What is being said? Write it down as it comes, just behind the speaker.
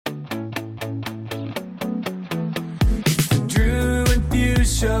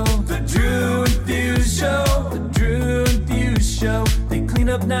Show. The Drew and Fuse Show. The Drew and Fuse Show. They clean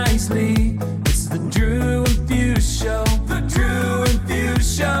up nicely. It's the Drew and Fuse Show. The Drew and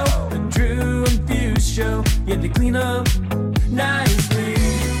Fuse Show. The Drew and Fuse Show. Yeah, they clean up nicely.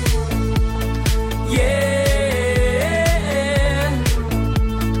 Yeah.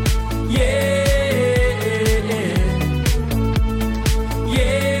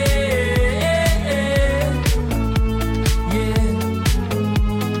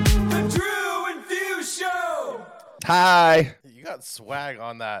 Hi. You got swag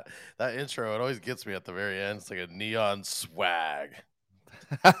on that intro. It always gets me at the very end. It's like a neon swag.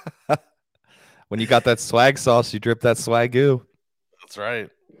 When you got that swag sauce, you drip that swagoo. That's right.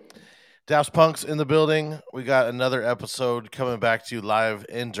 Daft Punk's in the building. We got another episode coming back to you live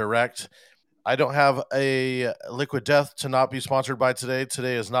and direct. I don't have a Liquid Death to not be sponsored by today.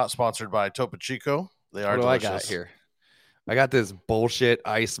 Today is not sponsored by Topo Chico. They are delicious. I got here? I got this bullshit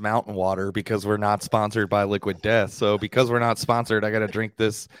ice mountain water because we're not sponsored by Liquid Death. So because we're not sponsored, I got to drink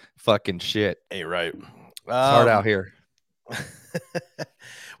this fucking shit. Hey, right. It's hard out here.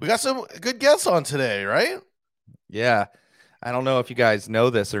 We got some good guests on today, right? Yeah. I don't know if you guys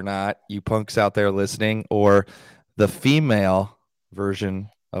know this or not, you punks out there listening, or the female version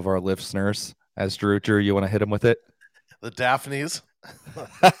of our listeners. As Drew, you want to hit them with it? The Daphnes.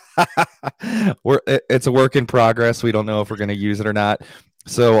 It's a work in progress. We don't know if we're going to use it or not.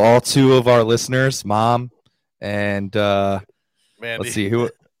 So all two of our listeners, Mom and Mandy. Let's see who.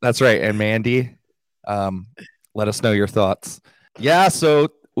 That's right, and Mandy. Let us know your thoughts. Yeah, so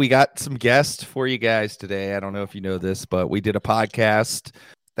we got some guests for you guys today. I don't know if you know this, but we did a podcast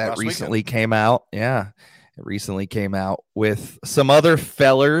that recently came out. Yeah, it recently came out with some other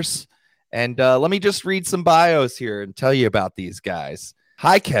fellers. And let me just read some bios here and tell you about these guys.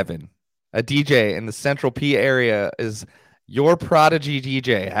 Hi, Kevin, a DJ in the Central P area, is your prodigy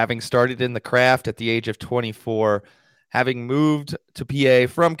DJ, having started in the craft at the age of 24. Having moved to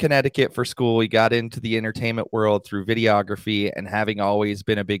PA from Connecticut for school, he got into the entertainment world through videography, and having always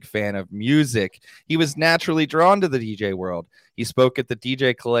been a big fan of music, he was naturally drawn to the DJ world. He spoke at the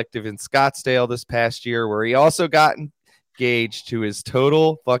DJ Collective in Scottsdale this past year, where he also got engaged to his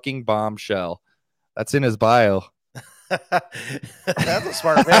total fucking bombshell. That's in his bio. That's a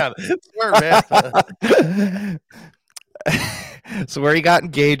smart man. Smart man. So where he got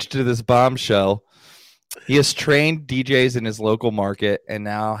engaged to this bombshell, he has trained DJs in his local market and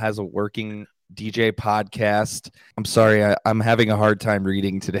now has a working DJ podcast. I'm sorry, I'm having a hard time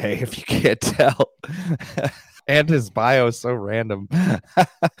reading today, if you can't tell. And his bio is so random.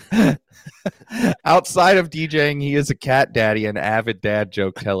 Outside of DJing, he is a cat daddy and avid dad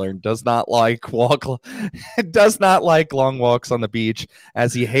joke teller, and does not like long walks on the beach,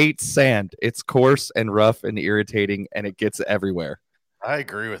 as he hates sand. It's coarse and rough and irritating, and it gets everywhere. I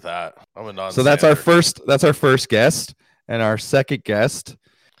agree with that. I'm a non. So that's our first guest, and our second guest,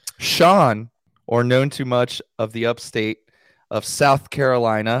 Sean, or known to much of the upstate of South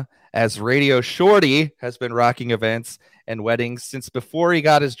Carolina as Radio Shorty, has been rocking events and weddings since before he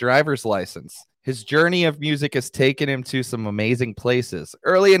got his driver's license. His journey of music has taken him to some amazing places.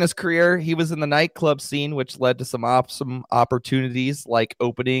 Early in his career, he was in the nightclub scene, which led to some awesome opportunities like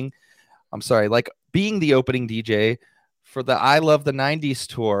being the opening DJ for the I Love the 90s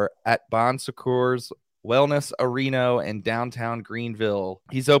tour at Bon Secours Wellness Arena in downtown Greenville.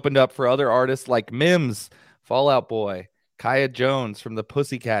 He's opened up for other artists like Mims, Fall Out Boy, Kaya Jones from the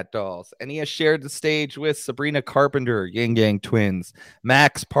Pussycat Dolls, and he has shared the stage with Sabrina Carpenter, Yang Yang Twins,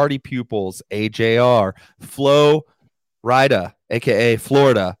 Max Party Pupils, AJR, Flo Rida, aka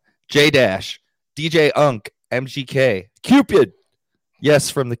Florida, J-Dash, DJ Unk, MGK, Cupid,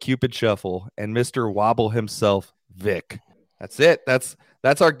 yes, from the Cupid Shuffle, and Mr. Wobble himself, Vic. That's it. That's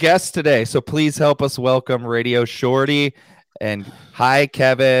our guest today. So please help us welcome Radio Shorty. And hi,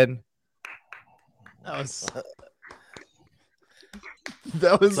 Kevin. That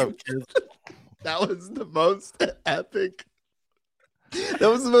was the most epic. That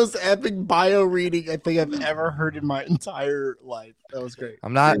was the most epic bio reading I think I've ever heard in my entire life. That was great.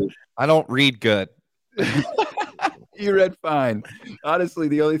 I don't read good. You read fine. Honestly,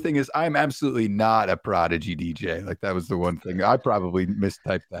 the only thing is I'm absolutely not a prodigy DJ. Like, that was the one thing. I probably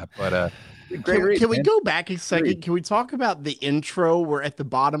mistyped that, but can we go back a second? Can we talk about the intro where at the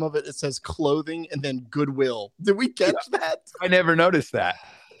bottom of it says clothing and then Goodwill? Did we catch that? I never noticed that.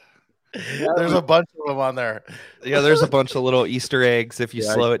 There's a bunch of them on there. Yeah, there's a bunch of little Easter eggs. If you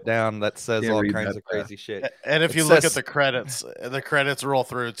slow it down, that says all kinds of crazy shit. And if you look at the credits roll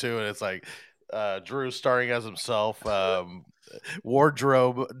through too, and it's like Drew starring as himself,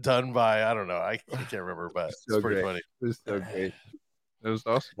 wardrobe done by, I don't know, I can't remember, but it's pretty funny. It was so great. It was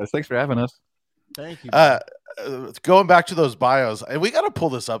awesome. Thanks for having us. Thank you. Going back to those bios, and we got to pull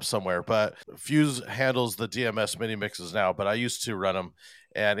this up somewhere, but Fuse handles the DMS mini mixes now, but I used to run them.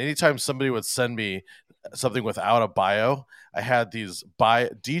 And anytime somebody would send me something without a bio, I had these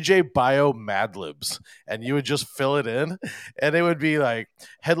DJ bio Mad Libs, and you would just fill it in, and it would be like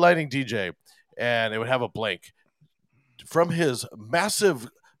headlining DJ, and it would have a blank from his massive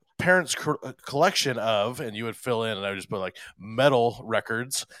parents' collection of, and you would fill in, and I would just put like metal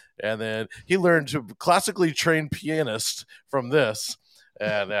records, and then he learned to classically trained pianist from this.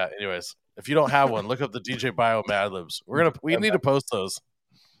 And anyways, if you don't have one, look up the DJ Bio Mad Libs. We need to post those.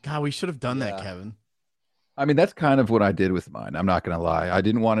 God, we should have done that, Kevin. I mean, that's kind of what I did with mine. I'm not going to lie. I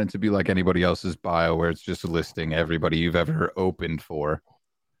didn't want it to be like anybody else's bio where it's just listing everybody you've ever opened for.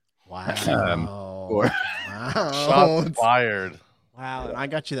 Wow. Or shots fired. Wow, and I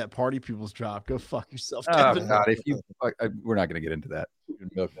got you that party people's drop. Go fuck yourself, Oh, Kevin. God, we're not going to get into that.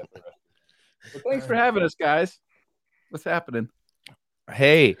 Milk that for the rest of the day. Well, thanks for having us, guys. What's happening?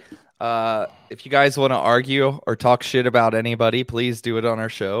 Hey, if you guys want to argue or talk shit about anybody, please do it on our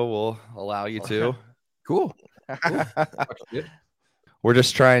show. We'll allow you to. Cool. We're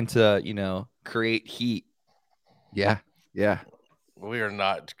just trying to, create heat. Yeah. We're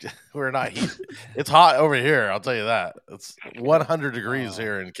not heat. It's hot over here, I'll tell you that. It's 100 degrees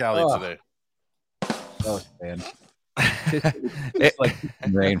here in Cali today. Oh, man. It's like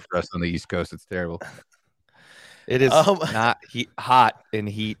rain for us on the East Coast. It's terrible. It is not hot and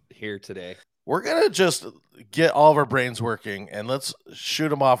heat here today. We're going to just get all of our brains working, and let's shoot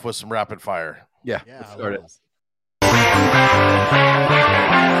them off with some rapid fire. Yeah, let's start it.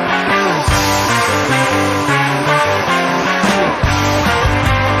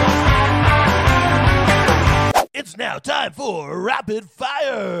 It's now time for rapid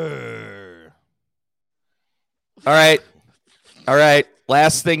fire. All right.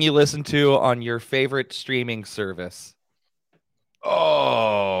 Last thing you listen to on your favorite streaming service.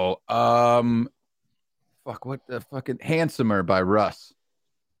 Oh, what the fucking Handsomer by Russ.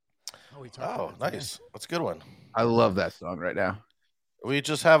 Oh, nice. That's a good one. I love that song right now. We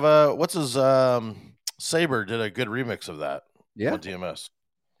just have what's his Saber did a good remix of that. Yeah. On DMS.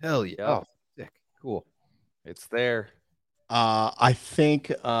 Hell yeah. Oh, sick. Cool. It's there. I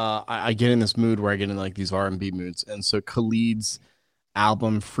think I get in this mood where I get in like these R&B moods, and so Khalid's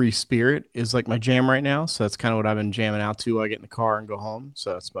album Free Spirit is like my jam right now. So that's kind of what I've been jamming out to while I get in the car and go home.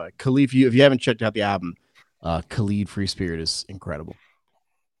 So that's by Khalid. If you haven't checked out the album, Khalid Free Spirit is incredible.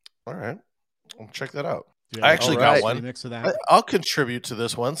 All right, I'll check that out. Dude, I actually got one. Mix of that. I'll contribute to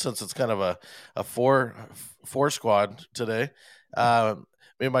this one since it's kind of a four squad today.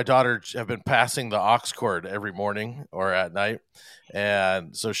 Me and my daughter have been passing the aux cord every morning or at night,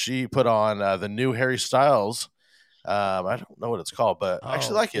 and so she put on the new Harry Styles. I don't know what it's called, but I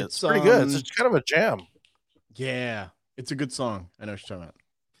actually like it. It's pretty good. It's kind of a jam. Yeah, it's a good song. I know what you're talking about.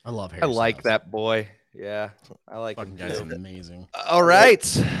 I love Harry I like Styles. that boy. Yeah, I like Fucking him. guy's amazing. All right.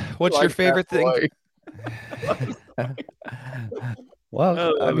 What's your Like favorite that thing?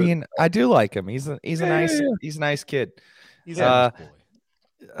 Well, I mean, I do like him. He's a nice kid. He's a nice boy.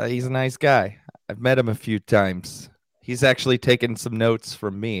 He's a nice guy. I've met him a few times. He's actually taken some notes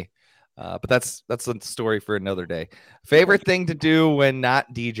from me. But that's a story for another day. Favorite thing to do when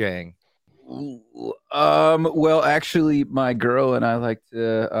not DJing? Well, actually, my girl and I like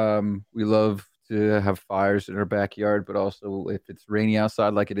to we love to have fires in our backyard, but also if it's rainy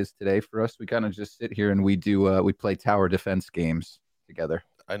outside like it is today for us, we kind of just sit here and we play tower defense games together.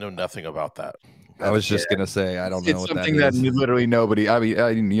 I know nothing about that. I was just gonna say I don't know It's what something that that is. literally nobody. I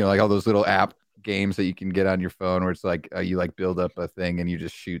mean, like all those little app games that you can get on your phone where it's like you like build up a thing and you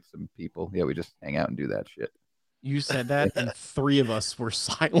just shoot some people. Yeah, we just hang out and do that shit. You said that, and three of us were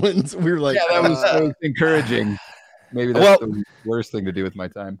silent. We were like, Yeah, that was encouraging. Maybe that's the worst thing to do with my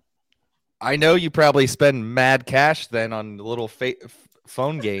time. I know you probably spend mad cash then on little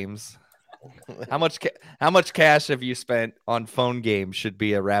phone games. How much cash have you spent on phone games? Should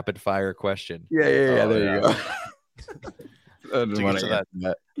be a rapid fire question. Yeah. There you go. I To didn't get want to to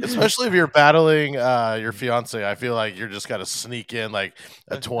that. Especially if you're battling your fiance, I feel like you're just got to sneak in like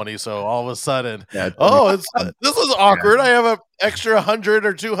a 20. So all of a sudden, this is awkward. I have an extra 100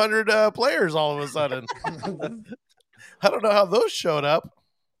 or 200 players all of a sudden. I don't know how those showed up.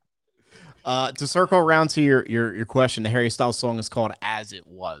 To circle around to your question, the Harry Styles song is called "As It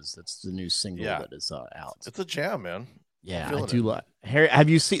Was." That's the new single that is out. It's a jam, man. Yeah, I do like Harry. Have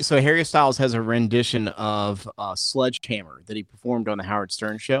you seen? So Harry Styles has a rendition of "Sledgehammer" that he performed on the Howard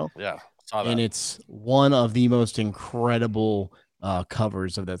Stern show. Yeah, saw that. And it's one of the most incredible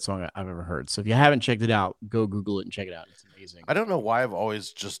covers of that song I've ever heard. So if you haven't checked it out, go Google it and check it out. It's amazing. I don't know why I've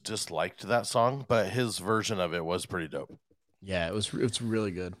always just disliked that song, but his version of it was pretty dope. Yeah, it's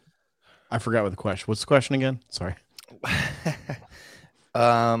really good. I forgot what the question. What's the question again? Sorry.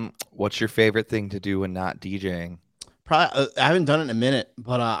 What's your favorite thing to do when not DJing? Probably I haven't done it in a minute,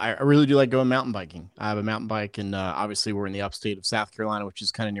 but I really do like going mountain biking. I have a mountain bike, and obviously we're in the upstate of South Carolina, which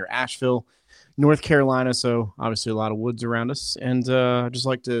is kind of near Asheville, North Carolina. So obviously a lot of woods around us, and I just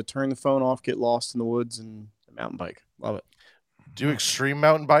like to turn the phone off, get lost in the woods, and mountain bike. Love it. Do you extreme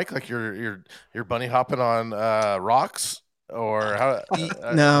mountain bike like you're bunny hopping on rocks or how?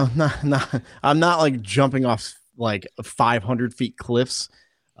 No, not. I'm not like jumping off like 500 feet cliffs,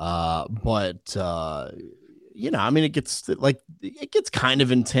 but I mean, it gets kind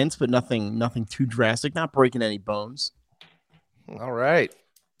of intense, but nothing too drastic. Not breaking any bones. All right.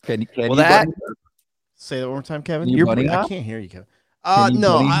 Can Well, you that- bunny- Say that one more time, Kevin. Can you bunny I hop? can't hear you, Kevin. Can you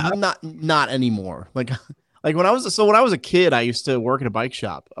No, bunny hop? I'm not anymore. Like when I was a kid, I used to work at a bike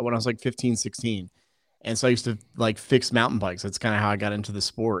shop when I was like 15, 16. And so I used to like fix mountain bikes. That's kind of how I got into the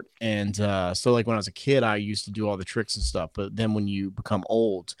sport. And so like when I was a kid, I used to do all the tricks and stuff. But then when you become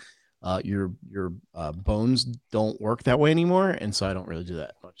old, your bones don't work that way anymore. And so I don't really do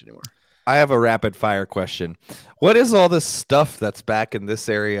that much anymore. I have a rapid fire question. What is all this stuff that's back in this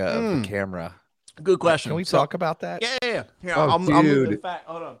area of the camera? Good question. Can we So- talk about that? Yeah. Here, Oh, I'll move dude. the fact.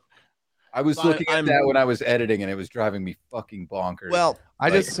 Hold on. I was So looking at I'm- that when I was editing, and it was driving me fucking bonkers. Well,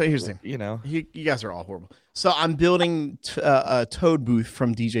 so here's the thing. You know, You guys are all horrible. So I'm building a Toad booth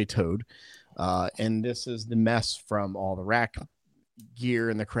from DJ Toad, and this is the mess from all the rack gear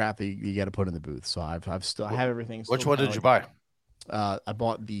and the crap that you got to put in the booth. So I have everything. Which still one kinda did you like- buy? I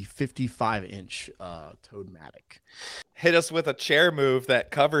bought the 55-inch Toadmatic. hit us with a chair move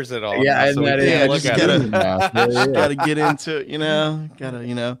that covers it all. yeah, now, and so we that can yeah, look just at gotta- it. Got to get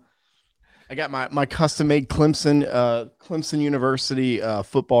into I got my custom made Clemson University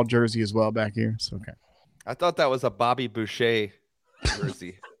football jersey as well back here. So okay. I thought that was a Bobby Boucher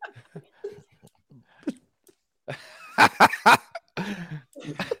jersey.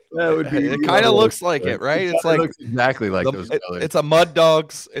 That would be. It kind of looks like it, right? It's like looks exactly like the- those it- colors. it's a Mud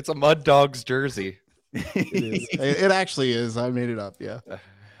Dogs. It's a Mud Dogs jersey. It actually is. I made it up. Yeah.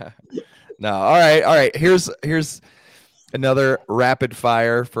 No, all right. Here's another rapid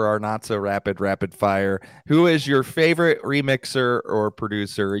fire for our not so rapid fire. Who is your favorite remixer or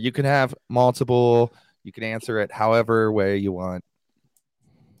producer? You can have multiple. You can answer it however way you want.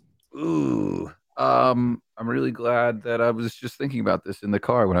 Ooh. I'm really glad that I was just thinking about this in the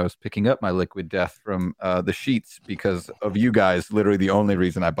car when I was picking up my Liquid Death from the sheets because of you guys. Literally, the only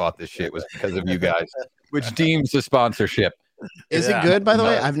reason I bought this shit was because of you guys, which deems the sponsorship. Is Yeah. it good, by the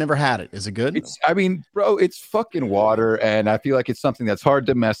way? I've never had it. Is it good? I mean, bro, it's fucking water, and I feel like it's something that's hard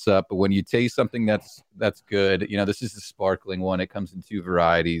to mess up. But when you taste something that's good, this is the sparkling one. It comes in 2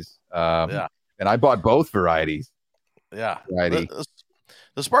 varieties. Yeah. And I bought both varieties. Yeah. Righty.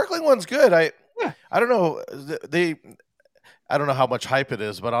 The sparkling one's good. I don't know. I don't know how much hype it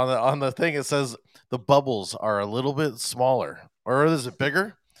is, but on the thing it says the bubbles are a little bit smaller, or is it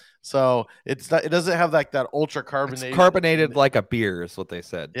bigger? So it doesn't have like that ultra It's carbonated. carbonated like a beer, is what they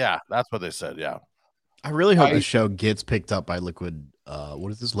said. Yeah, that's what they said. Yeah. I really hope the show gets picked up by Liquid.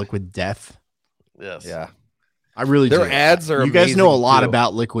 What is this? Liquid Death. Yes. Yeah. I really Their do. ads are You guys know a amazing, lot too.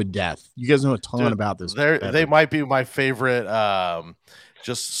 about Liquid Death. You guys know a ton Dude, about this. They beverage. might be my favorite.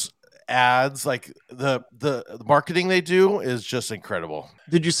 Just ads, like the marketing they do is just incredible.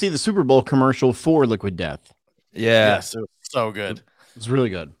 Did you see the Super Bowl commercial for Liquid Death? Yeah. Yes, it was so good. It was really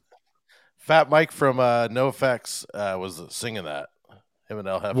good. Fat Mike from NoFX was singing that. Him and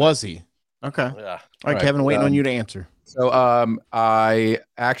El Jefe. Was he? Okay. Yeah. All right, Kevin, waiting on um, you to answer. So I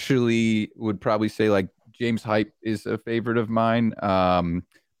actually would probably say like James Hype is a favorite of mine.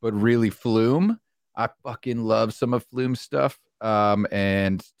 But really Flume. I fucking love some of Flume's stuff.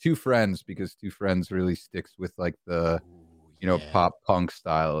 And Two Friends, because Two Friends really sticks with like the pop punk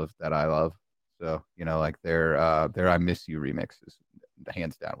style that I love. So, like their I Miss You remix is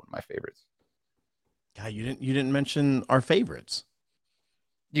hands down one of my favorites. God, you didn't mention our favorites.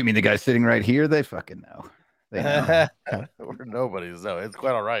 You mean the guy sitting right here? They fucking know. They know. We're nobodies. No, it's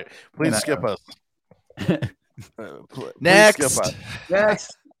quite all right. Please And skip us. Please Next. skip us. Yes.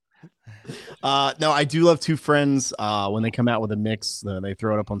 No, I do love Two Friends. When they come out with a mix, they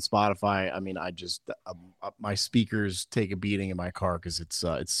throw it up on Spotify. I mean, I just my speakers take a beating in my car because it's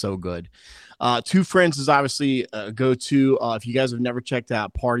so good. Two Friends is obviously a go-to. If you guys have never checked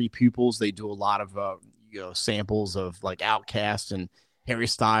out Party Pupils, they do a lot of samples of like Outkast and Harry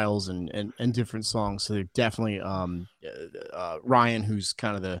Styles and different songs. So they're definitely Ryan, who's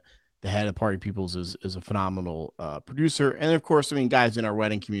kind of the head of Party Peoples, is a phenomenal producer. And of course, I mean, guys in our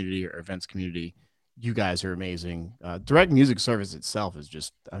wedding community or events community, you guys are amazing. Direct Music Service itself is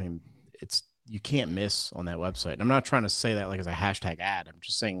just, I mean, it's you can't miss on that website. And I'm not trying to say that like as a hashtag ad. I'm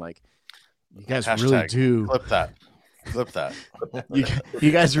just saying like you guys really do Flip that.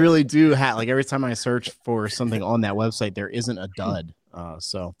 you guys really do have like every time I search for something on that website, there isn't a dud.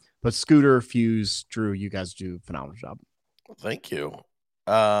 But Scooter, Fuse, Drew, you guys do a phenomenal job. Thank you.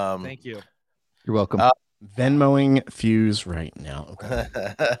 Thank you. You're welcome. Venmoing Fuse right now. Okay.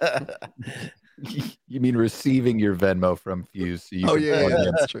 You mean receiving your Venmo from Fuse? So you can plug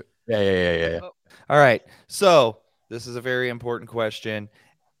in. that's true. Yeah. All right. So this is a very important question.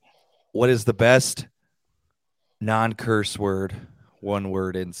 What is the best non-curse word,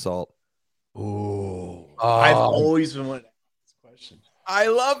 one-word insult? Oh, Oh. I've always been wanting to ask this question. I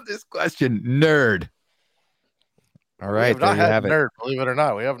love this question. Nerd. All right, we there have you not have had it. nerd, believe it or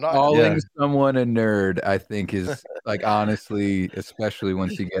not. We have not. Calling someone a nerd, I think, is like honestly, especially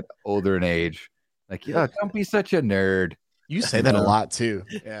once you get older in age, like, yeah, don't be such a nerd. You say that a lot too.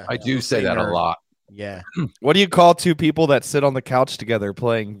 Yeah, I do say that a nerd. lot. Yeah. What do you call two people that sit on the couch together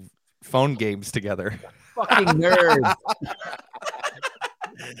playing phone games together? Fucking nerd.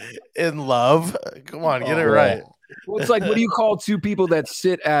 In love. Come on, get it Oh. right. Well, it's like, what do you call two people that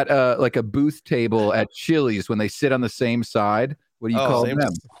sit at like a booth table at Chili's when they sit on the same side? What do you Oh, call same-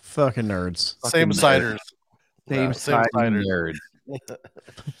 them? Fucking nerds. Same Fucking ciders. Same Yeah, side ciders. nerds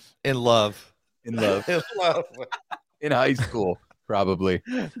In love. in love In love. in high school, probably.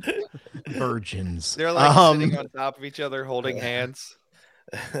 Virgins. They're like sitting on top of each other holding hands.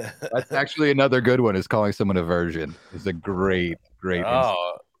 That's actually another good one. Is calling someone a virgin. Is a great insult.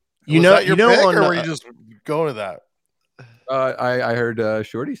 Oh, you was know, that your you know, pick, on, or were you just going to that? I heard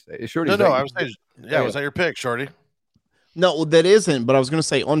Shorty say. Shorty. No, I was saying, yeah, was that your pick, Shorty? no, that isn't. But I was gonna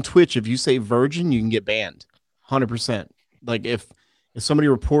say on Twitch, if you say virgin, you can get banned. 100%. Like if somebody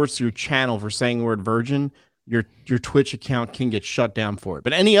reports your channel for saying the word virgin, your Twitch account can get shut down for it.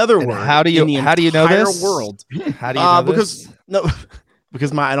 But any other And word, how do you in the know entire this? world, How do you know because this? no,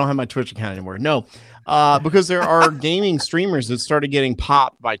 because I don't have my Twitch account anymore. No, because there are gaming streamers that started getting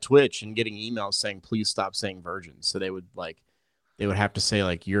popped by Twitch and getting emails saying please stop saying virgin. So they would have to say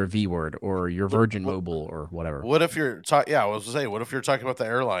like you're a V word or you're Virgin Mobile or whatever. What if you're talking? Yeah, I was to say, what if you're talking about the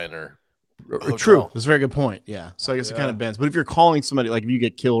airline or hotel? True, that's a very good point. Yeah, so I guess it kind of bends. But if you're calling somebody like if you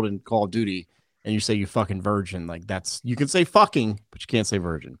get killed in Call of Duty and you say you fucking virgin, like that's you can say fucking, but you can't say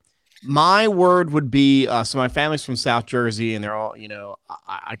virgin. My word would be so my family's from South Jersey and they're all, you know,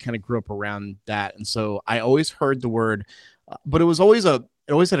 I kind of grew up around that. And so I always heard the word, but it always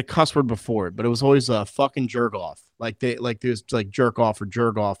had a cuss word before it, but it was always a fucking jerk off. Like there's like jerk off or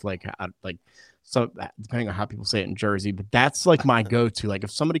jerk off, like so depending on how people say it in Jersey, but that's like my go-to. Like if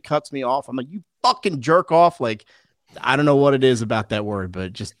somebody cuts me off, I'm like, you fucking jerk off. Like, I don't know what it is about that word,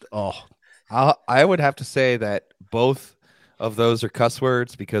 but just, I would have to say that both of those are cuss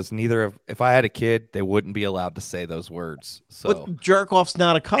words because if I had a kid, they wouldn't be allowed to say those words. So but jerk off's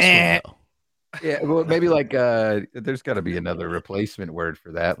not a cuss word though. Yeah, well, maybe like there's got to be another replacement word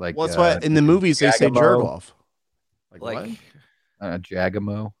for that. Like, Well, that's why in the movies they say jerk Jagamo. off. like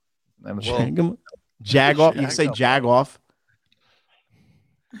Jagamo. Jag off. You can say jag off.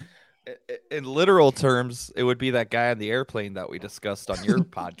 in literal terms, it would be that guy on the airplane that we discussed on your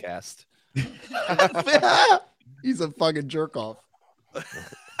podcast. He's a fucking jerk off.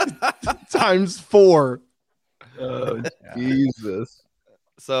 Times 4. Oh, Jesus.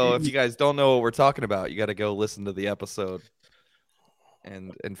 So if you guys don't know what we're talking about, you got to go listen to the episode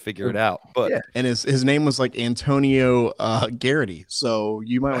and figure it out. But Yeah. And his name was like Antonio Garrity. So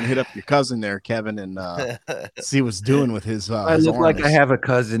you might want to hit up your cousin there, Kevin, and see what's doing with his. I his look like I arms. have a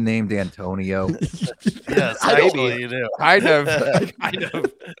cousin named Antonio. Yes, I don't- actually, you do. kind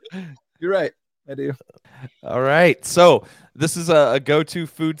of. You're right. I do. All right. So this is a go-to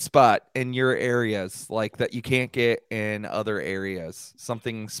food spot in your areas, like that you can't get in other areas.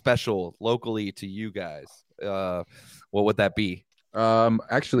 Something special locally to you guys. What would that be?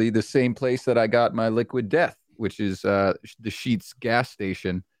 Actually, the same place that I got my Liquid Death, which is the Sheetz gas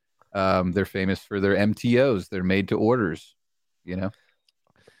station. They're famous for their MTOs. They're made to orders. You know.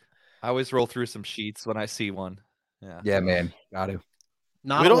 I always roll through some sheets when I see one. Yeah. Yeah, man. Got to.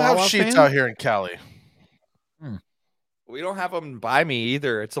 Not We a don't have Wawa sheets fan? out here in Cali. We don't have them by me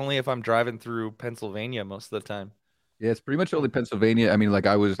either. It's only if I'm driving through Pennsylvania most of the time. Yeah, it's pretty much only Pennsylvania. I mean, like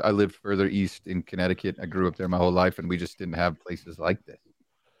I lived further east in Connecticut. I grew up there my whole life, and we just didn't have places like this.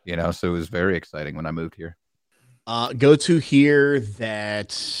 You know, so it was very exciting when I moved here. Go to here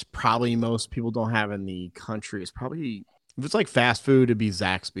that probably most people don't have in the country is probably, if it's like fast food, it'd be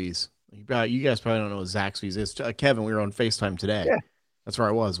Zaxby's. You guys probably don't know what Zaxby's is. Kevin, we were on FaceTime today. Yeah. That's where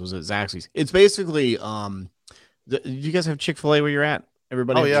I was at Zaxby's. It's basically do you guys have Chick-fil-A where you're at?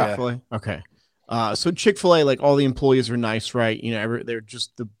 Everybody Oh, have yeah. Chick-fil-A? Okay. So Chick-fil-A, like all the employees are nice, right? You know, they're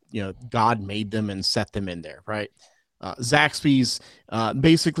just God made them and set them in there, right? Zaxby's,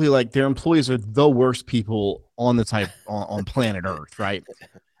 basically like their employees are the worst people on the on planet Earth, right?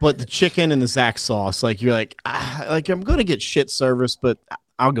 But the chicken and the Zax sauce, like you're like I'm gonna get shit service, but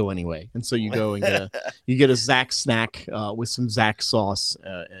I'll go anyway. And so you go and get a Zax snack with some Zax sauce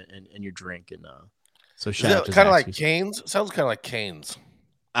and your drink, and so shout out to Kind of like Zaxby's. Cane's. Sounds kind of like Cane's.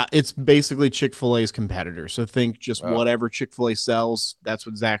 It's basically Chick-fil-A's competitor. So think just Oh. whatever Chick-fil-A sells, that's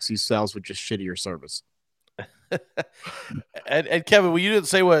what Zaxby's sells with just shittier service. And Kevin, well, you didn't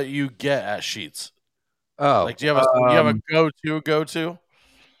say what you get at Sheets. Oh, Like, do you have a go-to?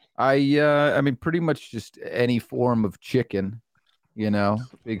 I mean, pretty much just any form of chicken.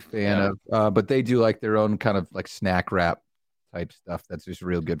 Big fan of. But they do like their own kind of like snack wrap type stuff. That's just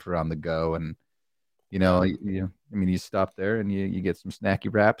real good for on the go. And you stop there and you get some snacky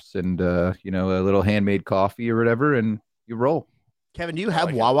wraps and a little handmade coffee or whatever, and you roll. Kevin, do you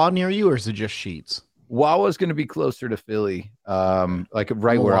have Wawa near you, or is it just Sheets? Wawa's going to be closer to Philly, like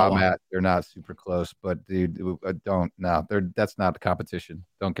right where Wawa. I'm at. They're not super close, but dude, that's not the competition.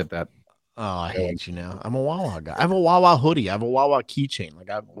 Don't get that. Oh, I hate you now. I'm a Wawa guy. I have a Wawa hoodie. I have a Wawa keychain. Like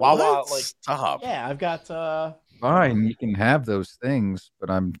I have Wawa. What? Stop. Yeah, I've got. Fine, you can have those things, but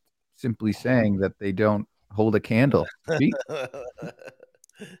I'm simply saying that they don't hold a candle. See?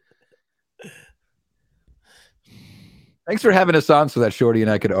 Thanks for having us on so that Shorty and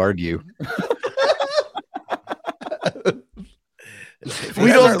I could argue. If you We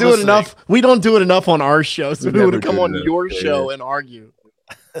guys don't aren't do it listening- enough. We don't do it enough on our show. So We we would never come do on that. your Yeah, show and argue.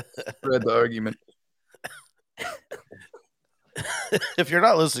 Spread the argument. If you're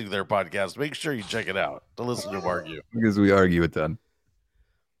not listening to their podcast, make sure you check it out to listen to them argue. Because we argue a ton.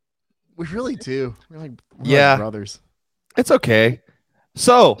 We really do. We're like Yeah. brothers. It's okay.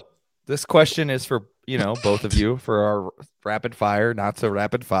 So this question is for both of you for our rapid fire, not so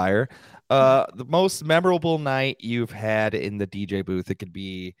rapid fire. The most memorable night you've had in the DJ booth. It could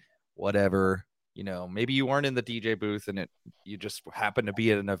be whatever. Maybe you weren't in the DJ booth and you just happened to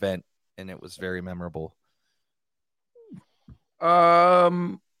be at an event and it was very memorable.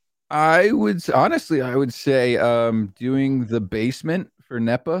 I would say doing the basement for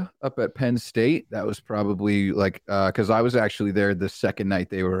NEPA up at Penn State. That was probably like because I was actually there the second night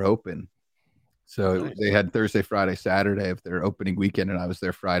they were open. So Nice. they had Thursday, Friday, Saturday of their opening weekend, and I was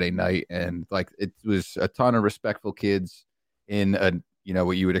there Friday night. And like it was a ton of respectful kids in a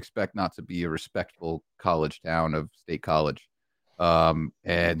what you would expect not to be a respectful college town of State College. And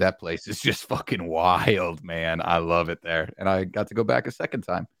that place is just fucking wild, man. I love it there, and I got to go back a second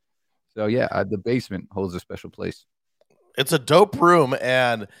time. So yeah, the basement holds a special place. It's a dope room,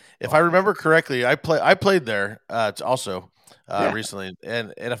 and if I remember correctly, I played there also recently,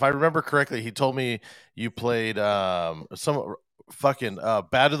 and if I remember correctly, he told me you played some fucking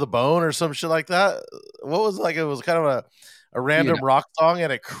Bad to the Bone or some shit like that. What was it? Like it was kind of a random rock song,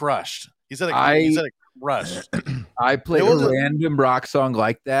 and it crushed. He said it crushed. I played It a wasn't- random rock song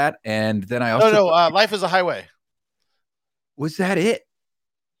like that, and then I No, also Life is a Highway. was that it?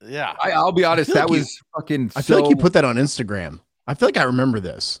 Yeah, I'll be honest, feel that like was fucking. I feel like you put that on Instagram. I feel like I remember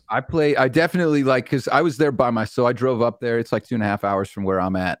this. I definitely because I was there by myself. So I drove up there. It's like 2.5 hours from where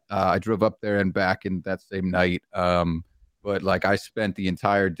I'm at. I drove up there and back in that same night. But like I spent the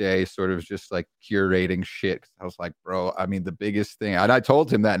entire day sort of just like curating shit. 'Cause I was like, bro, I mean, the biggest thing, and I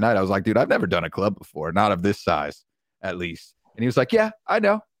told him that night, I was like, dude, I've never done a club before, not of this size, at least. And he was like, yeah, I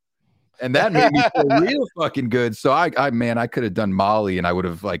know. And that made me feel real fucking good. So I could have done Molly and I would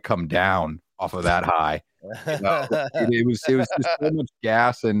have like come down off of that high. It was just so much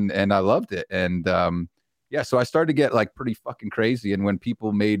gas and I loved it. And so I started to get like pretty fucking crazy. And when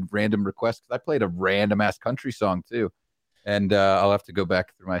people made random requests, 'cause I played a random ass country song too. And I'll have to go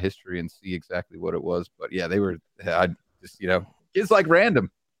back through my history and see exactly what it was. But yeah, I just, kids like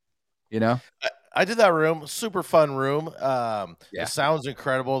random, I did that room, super fun room. Yeah. The sound's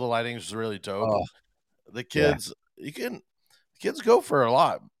incredible. The lighting is really dope. Oh, The kids, kids go for a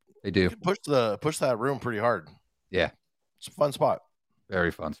lot. they do. You can push that room pretty hard. Yeah. It's a fun spot. Very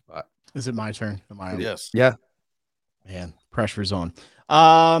fun spot. Is it my turn? Am I? Yes. Yeah. Man, pressure's on.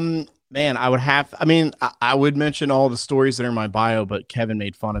 Man, I would mention all the stories that are in my bio, but Kevin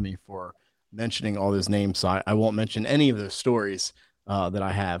made fun of me for mentioning all those names, so I won't mention any of those stories that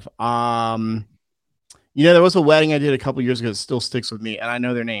I have. There was a wedding I did a couple years ago that still sticks with me, and I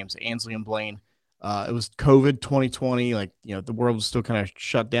know their names, Ansley and Blaine. It was COVID 2020, like the world was still kind of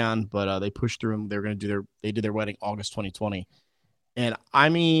shut down, but they pushed through and they were going to they did their wedding August 2020. And I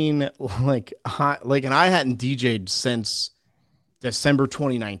mean, and I hadn't DJ'd since December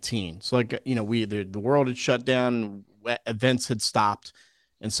 2019. So the world had shut down, events had stopped,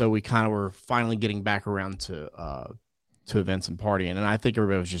 and so we kind of were finally getting back around to events and partying. And I think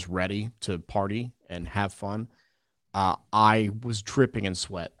everybody was just ready to party and have fun. I was dripping in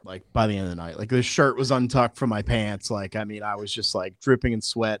sweat, like by the end of the night. Like the shirt was untucked from my pants. I was just like dripping in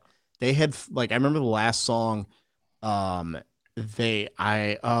sweat. They had I remember the last song. They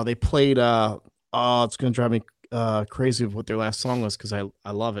played. It's gonna drive me crazy of what their last song was because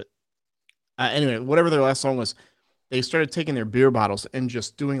I love it. Anyway, whatever their last song was, they started taking their beer bottles and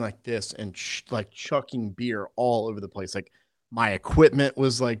just doing like this and chucking beer all over the place. Like my equipment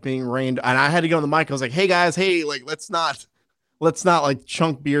was like being rained, and I had to get on the mic. I was like, "Hey guys, let's not like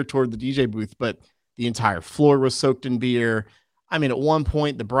chunk beer toward the DJ booth." But the entire floor was soaked in beer. I mean, at one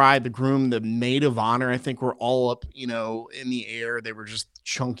point, the bride, the groom, the maid of honor, I think, were all up, in the air. They were just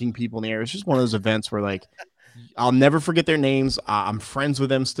chunking people in the air. It's just one of those events where, I'll never forget their names. I'm friends with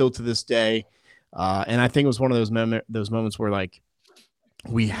them still to this day. And I think it was one of those moments where, I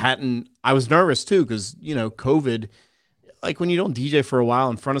was nervous too, because, COVID, when you don't DJ for a while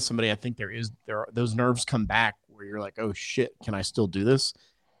in front of somebody, I think those nerves come back where you're like, oh shit, can I still do this?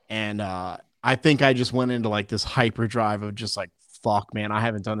 And I think I just went into this hyperdrive of just fuck, man, I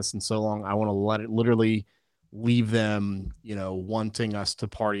haven't done this in so long. I want to literally leave them, wanting us to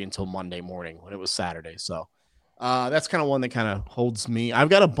party until Monday morning when it was Saturday. So that's kind of one that kind of holds me. I've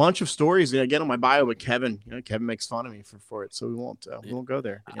got a bunch of stories that I get on my bio, but Kevin makes fun of me for it, so we won't go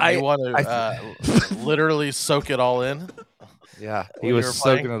there. I want to literally soak it all in. Yeah, he was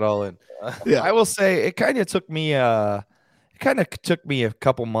soaking it all in. Yeah, I will say it kind of took me a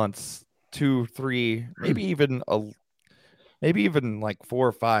couple months, 2, 3, maybe even 4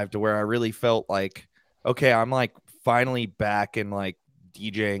 or 5, to where I really felt like, okay, I'm finally back and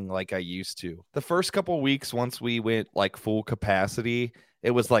DJing like I used to. The first couple of weeks, once we went full capacity,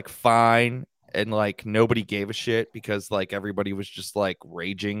 it was fine, and nobody gave a shit because everybody was just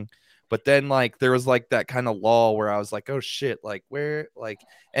raging. But then there was that kind of lull where I was like, oh shit,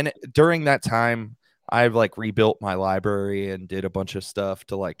 during that time I've rebuilt my library and did a bunch of stuff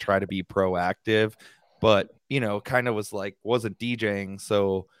to try to be proactive, but kind of wasn't DJing,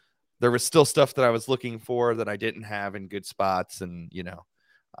 so there was still stuff that I was looking for that I didn't have in good spots, and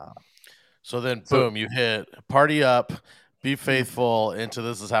so then boom, you hit party up, be faithful into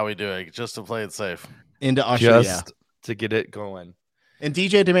This Is How We Do It, just to play it safe, into Usher, to get it going. And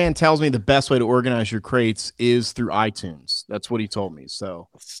DJ Demand tells me the best way to organize your crates is through iTunes. That's what he told me. So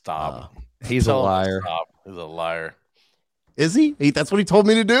stop. He's a liar. Stop. He's a liar. Is he? That's what he told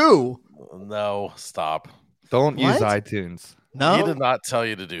me to do. No, stop. Don't use iTunes. No, he did not tell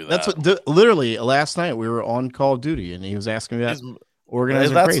you to do that. That's what. Literally, last night we were on Call of Duty, and he was asking me that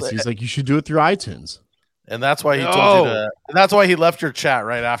organizing crates. He's like, "You should do it through iTunes." And that's why he told you to. That's why he left your chat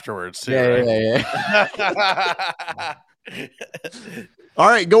right afterwards too. Yeah. All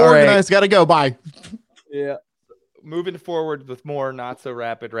right, go organize. Got to go. Bye. Yeah. Moving forward with more not so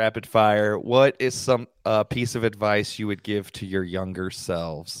rapid fire. What is some piece of advice you would give to your younger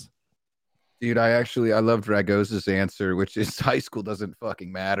selves? Dude, I love Dragos's answer, which is high school doesn't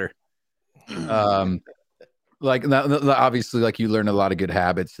fucking matter. Obviously, you learn a lot of good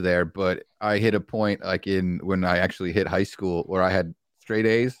habits there, but I hit a point when I actually hit high school where I had straight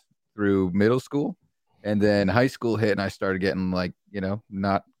A's through middle school, and then high school hit and I started getting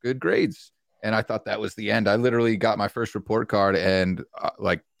not good grades. And I thought that was the end. I literally got my first report card and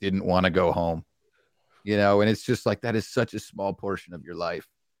didn't want to go home, and it's just that is such a small portion of your life.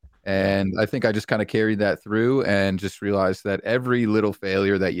 And I think I just kind of carried that through and just realized that every little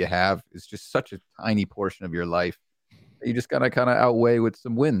failure that you have is just such a tiny portion of your life. You just got to kind of outweigh with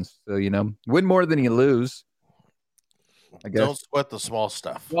some wins. So, win more than you lose. I guess. Don't sweat the small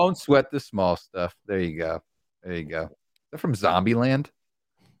stuff. Don't sweat the small stuff. There you go. They're from Zombieland.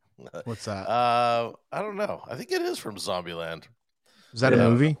 What's that? I don't know. I think it is from Zombieland. Is that a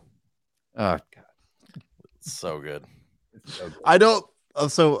movie? Oh God, it's so good. I don't.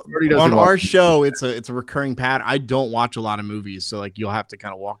 So on our show, it's a recurring pattern. I don't watch a lot of movies, so you'll have to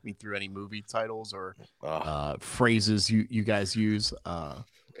kind of walk me through any movie titles or phrases you guys use.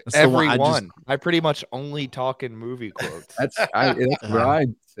 Everyone, I pretty much only talk in movie quotes. That's what I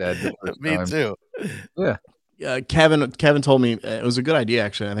said. Me too. Yeah. Kevin told me it was a good idea.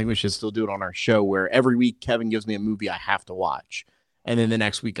 Actually, I think we should still do it on our show, where every week Kevin gives me a movie I have to watch, And then the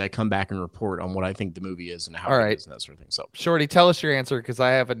next week I come back and report on what I think the movie is and how All it right. is and that sort of thing. So Shorty, tell us your answer because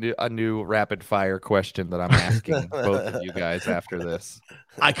I have a new rapid fire question that I'm asking both of you guys after this.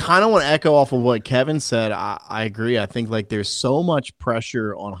 I kind of want to echo off of what Kevin said. I agree. I think like there's so much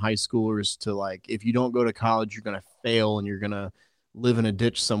pressure on high schoolers to like, if you don't go to college, you're going to fail and you're going to live in a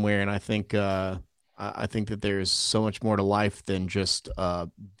ditch somewhere. And I think that there's so much more to life than just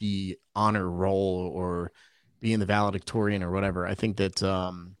the honor roll or being the valedictorian or whatever. I think that,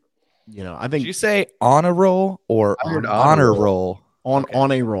 I think Did you say on a roll or I heard honor honor roll? on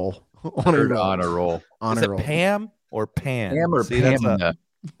Okay. a roll, on a roll, on a roll. on Is a it roll. Pam or Pan? Pam or See, that's Pamela?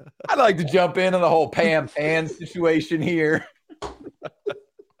 I'd like to jump in on the whole Pam Pan situation here.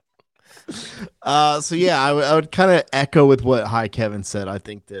 So yeah, I would kind of echo with what Kevin said. I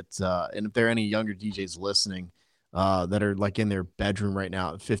think that, and if there are any younger DJs listening, that are like in their bedroom right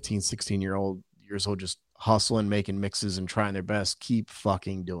now, 15, 16 years old, just hustling, making mixes and trying their best, keep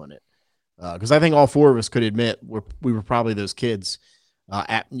fucking doing it. Cause I think all four of us could admit we were probably those kids,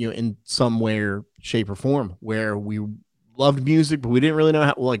 in some way, shape or form where we loved music, but we didn't really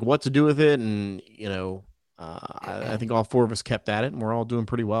know what to do with it. And, I think all four of us kept at it and we're all doing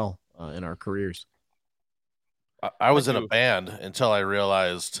pretty well in our careers. I was in a band until I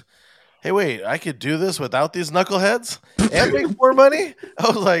realized, hey, wait, I could do this without these knuckleheads and make more money. I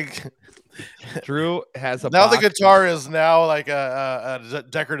was like, Drew has a now the box. guitar is now like a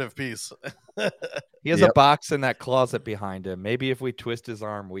decorative piece. He has a box in that closet behind him. Maybe if we twist his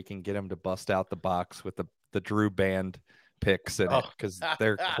arm, we can get him to bust out the box with the Drew band picks in it because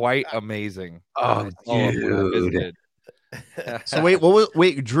they're quite amazing. Oh, All of them I dude. visited. So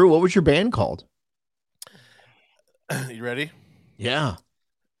wait, Drew, what was your band called? You ready? Yeah.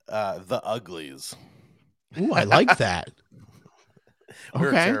 The Uglies. Ooh, I like that. We were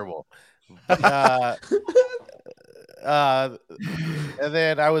Okay. terrible. And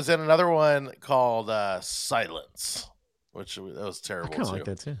then I was in another one called Silence, which that was I terrible kind of too. like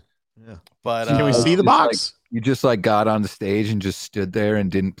that too. Yeah. But Can we see the just box? You just like got on the stage and just stood there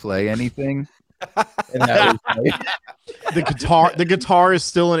and didn't play anything. And that was like, The guitar is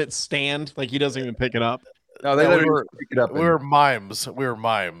still in its stand, like he doesn't even pick it up. no, they Yeah, we literally were- pick it up. we were mimes. We were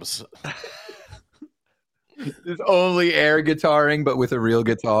mimes. There's only air guitaring, but with a real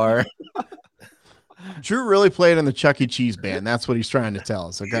guitar. Drew really played in the Chuck E. Cheese band. That's what he's trying to tell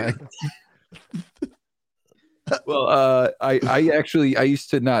us. Okay. Well, I used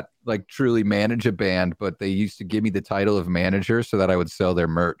to not like truly manage a band, but they used to give me the title of manager so that I would sell their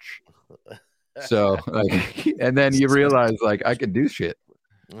merch. So like, and then you realize like I could do shit,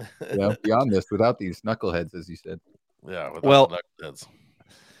 beyond this without these knuckleheads, as you said. Yeah. without Well- the knuckleheads.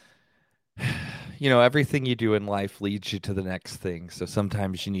 Everything you do in life leads you to the next thing. So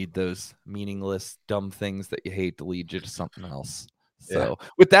sometimes you need those meaningless, dumb things that you hate to lead you to something else. So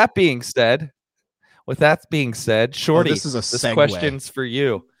with that being said, Shorty, this is a this segue. question's for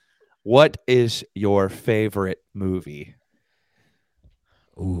you. What is your favorite movie?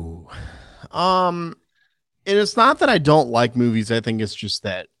 Ooh. And it's not that I don't like movies. I think it's just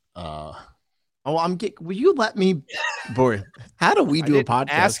that will you let me boy, how do we I do a didn't podcast?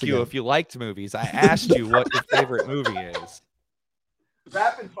 ask you again? if you liked movies. I asked you what your favorite movie is.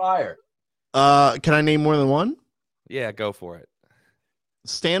 Rapid fire. Can I name more than one? Yeah, go for it.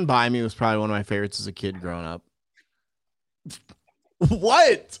 Stand By Me was probably one of my favorites as a kid growing up.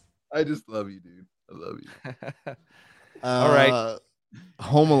 What? I just love you, dude. I love you. All right.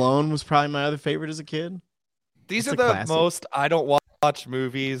 Home Alone was probably my other favorite as a kid. These That's are a the classic. most I don't watch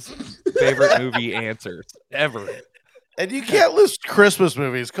movies favorite movie answers ever. And you can't list Christmas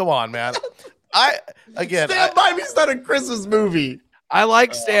movies. Come on, man. Stand By Me's not a Christmas movie. I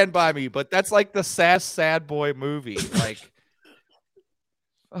like Stand By Me, but that's like the sad boy movie. Like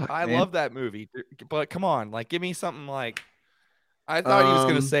I love that movie, but come on, like give me something like I thought he was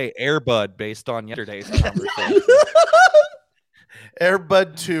going to say Air Bud based on yesterday's conversation. Air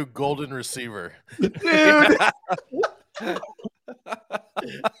Bud 2 Golden Receiver.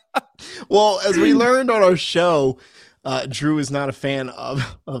 Well, as we learned on our show, Drew is not a fan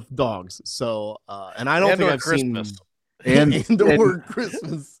of dogs. So, and I don't And think or I've Christmas. seen And, and the word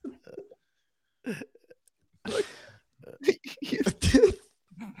Christmas.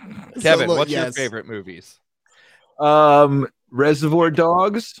 Kevin, So, look, what's your yes. favorite movies? Reservoir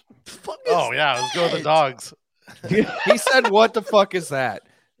Dogs. Fuck is Oh, yeah. Let's go with the that? dogs. He said, "What the fuck is that?"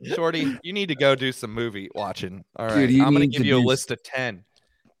 Shorty, you need to go do some movie watching. All right, Dude, you I'm going to need give to you a do- list of 10.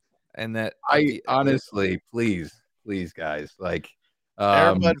 And that I honestly, please, guys, like,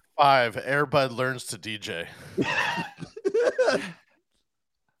 Air Bud 5. Air Bud learns to DJ.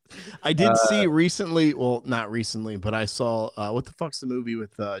 I did see recently. Well, not recently, but I saw what the fuck's the movie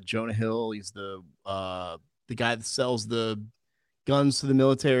with Jonah Hill? He's the guy that sells the guns to the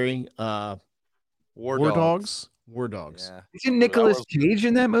military. War War Dogs. Dogs. War Dogs. Yeah. Isn't Nicolas Cage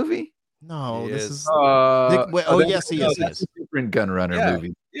in that movie? No, He this is. is. Yes, he is. He That's is. a different Gunrunner Yeah.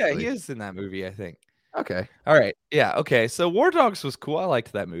 movie. Yeah, he is in that movie, I think. Okay. All right. Yeah. Okay. So War Dogs was cool. I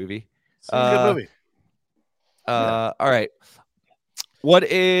liked that movie. It's a good movie. All right. What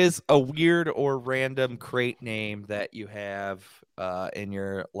is a weird or random crate name that you have in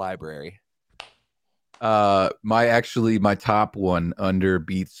your library? My top one under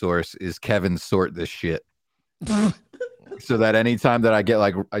Beat Source is Kevin Sort This Shit. So that anytime that I get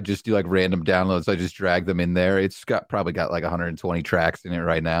I just do random downloads, I just drag them in there. It's probably got 120 tracks in it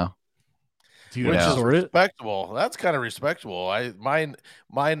right now. Do you Which is sort it? respectable. That's kind of respectable. Mine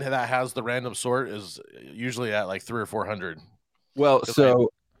that has the random sort is usually at 300 or 400. Well, so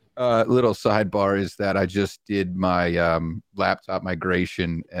little sidebar is that I just did my laptop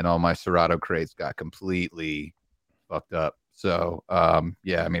migration and all my Serato crates got completely fucked up. So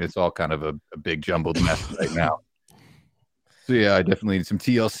yeah, I mean it's all kind of a big jumbled mess right now. So yeah, I definitely need some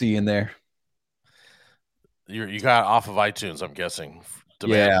TLC in there. You got off of iTunes, I'm guessing.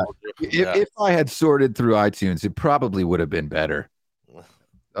 Yeah. If I had sorted through iTunes, it probably would have been better.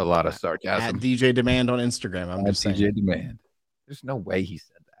 A lot of At sarcasm. DJ Demand on Instagram. I'm just saying. DJ Demand. There's no way he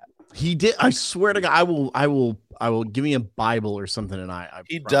said that. He did. I swear to God, I will give me a Bible or something, and I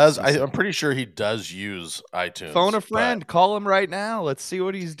He promise does. you I'm pretty sure he does use iTunes. Phone a but friend. Call him right now. Let's see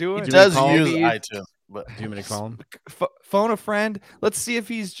what he's doing. He does call use Maybe iTunes. But Do you want me to call him? phone a friend. Let's see if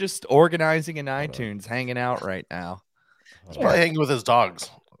he's just organizing in iTunes, hanging out right now. he's probably hanging with his dogs.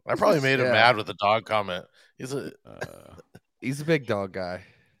 I probably made him Yeah. mad with the dog comment. He's He's a big dog guy.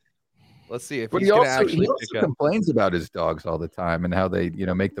 Let's see if But he's he going to also, actually he also pick up. complains about his dogs all the time and how they,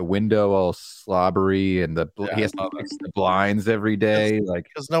 make the window all slobbery and Yeah, he has I saw to that. fix the blinds every day. Like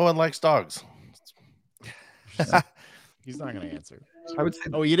because no one likes dogs. He's not going to answer. I would say,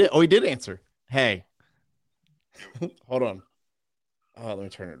 Oh, you did. Oh, he did answer. Hey, hold on. Oh, let me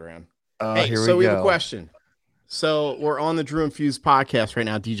turn it around. Hey, Here so we have a go. question. So we're on the Drew and Fuse podcast right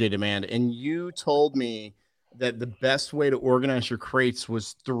now, DJ Demand, and you told me that the best way to organize your crates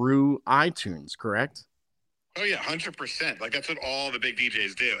was through iTunes, correct? Oh yeah, 100%. Like that's what all the big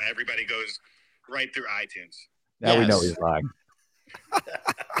DJs do. Everybody goes right through iTunes. now we know Yes. he's lying.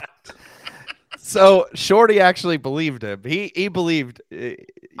 So Shorty actually believed him. He believed.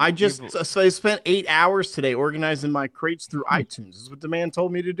 So I spent 8 hours today organizing my crates through iTunes. This is what the man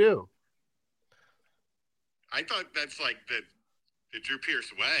told me to do. I thought that's like the Drew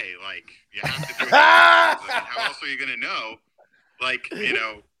Pierce way. Like you have to do it. Like, how else are you gonna know? Like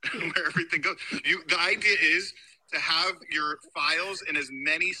where everything goes. The idea is to have your files in as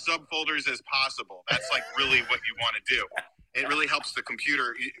many subfolders as possible. That's like really what you want to do. It really helps the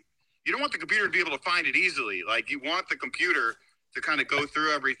computer. You don't want the computer to be able to find it easily. Like you want the computer to kind of go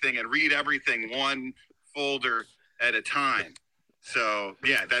through everything and read everything one folder at a time. So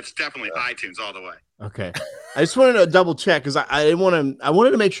yeah, that's definitely iTunes all the way. Okay. I just wanted to double check because I didn't want to. I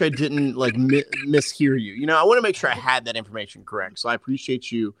wanted to make sure I didn't mishear you. I want to make sure I had that information correct. So I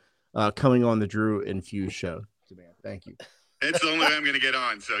appreciate you coming on the Drew and Fuse show. Thank you. It's the only way I'm going to get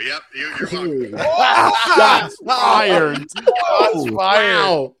on. So yep, you're welcome. Shots fired. Shots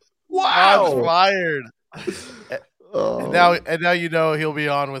fired. Wow. Shots fired. Oh. And now he'll be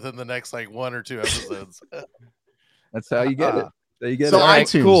on within the next 1 or 2 episodes. That's how you get it. There you get So it. All right,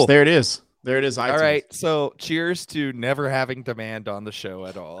 iTunes, cool. there it is. There it is. iTunes. All right. So cheers to never having Demand on the show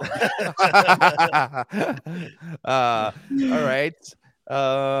at all. All right.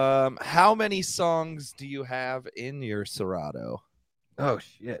 How many songs do you have in your Serato? Oh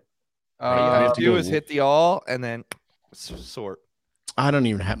shit. All you have to do go- is hit the all and then sort. I don't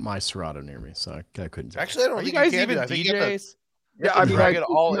even have my Serato near me, so I couldn't. tell. Actually, I don't Are you think guys can even do that. I think you have to- DJs? you have to drag it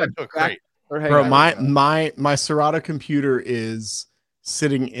all into a crate. Bro, my Serato computer is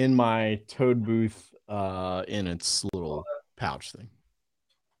sitting in my Toad booth in its little pouch thing.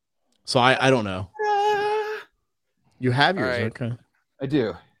 So I don't know. You have All yours, right. okay? I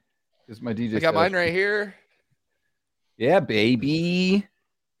do. Because my DJ. I got mine right here. Yeah, baby.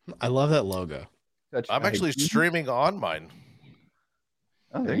 I love that logo. I'm actually streaming on mine.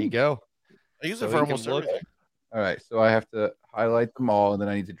 Oh, There you go. I use So it for you can almost look- everything. All right, so I have to highlight them all, and then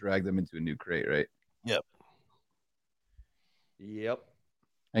I need to drag them into a new crate, right? Yep.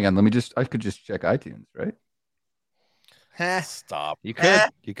 Hang on, I could just check iTunes, right? Stop. You could.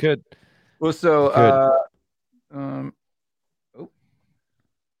 You could. Well, so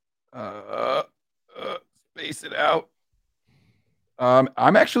space it out.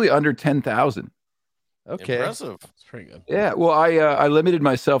 I'm actually under 10,000. Okay. Impressive. It's pretty good. Yeah, well, I limited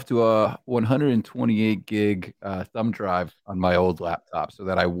myself to a 128 gig thumb drive on my old laptop so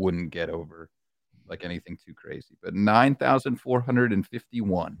that I wouldn't get over like anything too crazy. But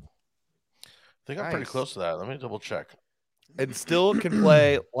 9,451. I think I'm pretty Nice. close to that. Let me double check. And still can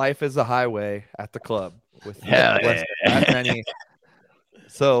play Life is a Highway at the club with Hell less that many.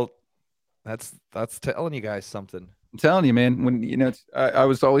 So that's telling you guys something. I'm telling you, man. When I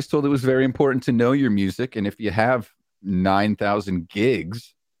was always told it was very important to know your music, and if you have 9,000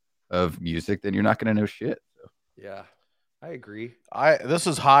 gigs of music, then you're not going to know shit. So. Yeah, I agree. This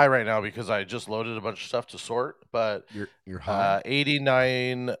is high right now because I just loaded a bunch of stuff to sort, but You're high.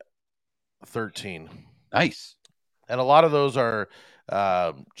 8913. Nice. And a lot of those are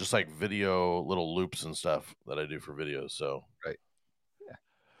just like video little loops and stuff that I do for videos. So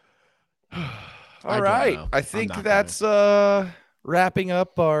All don't right. know. I I'm think not that's wrapping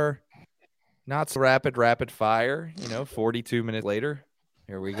up our not so rapid fire, 42 minutes later.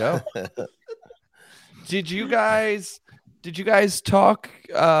 Here we go. Did you guys talk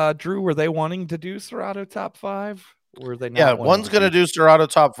Drew, were they wanting to do Serato top 5 or were they not? yeah, wanting one's to gonna do Serato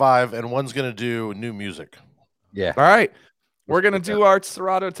top 5 and one's gonna do new music. Yeah. All right. We're going to do our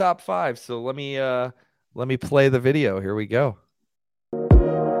Serato top 5. So let me play the video. Here we go.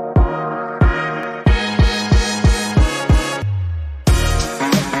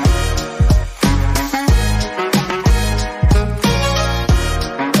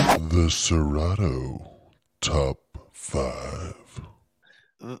 The Serato Top 5.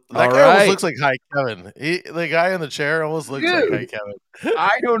 That All guy right. almost looks like Hi Kevin. The guy in the chair almost looks Dude. like Hi Kevin.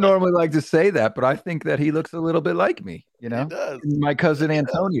 I don't normally like to say that, but I think that he looks a little bit like me, He does. My cousin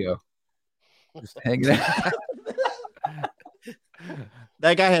Antonio. Just hanging out.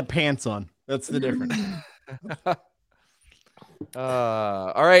 That guy had pants on. That's the difference.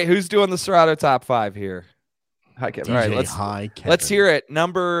 All right, who's doing the Serato top 5 here? Hi, Kevin. All right, DJ let's hear it.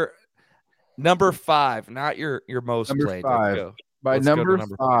 Number 5, not your most Number played. 5. Let's go. My Let's go to number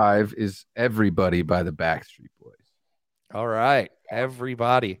number 5 is Everybody by the Backstreet Boys. All right,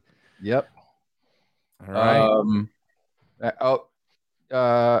 everybody. Yep. All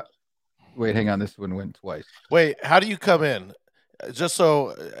right. Wait, hang on. This one went twice. Wait, how do you come in? Just so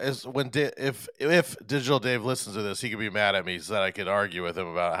as when if Digital Dave listens to this, he could be mad at me so that I could argue with him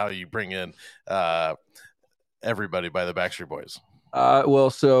about how you bring in Everybody by the Backstreet Boys. Well,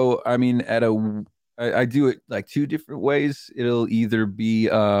 so I mean, I do it like 2 different ways. It'll either be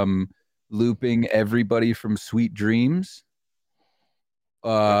looping Everybody from Sweet Dreams,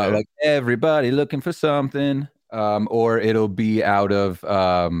 Okay. like everybody looking for something, or it'll be out of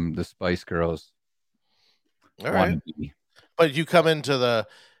the Spice Girls. All right. Wannabe. But you come into the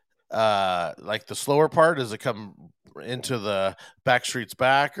like the slower part. Does it come into the Backstreet's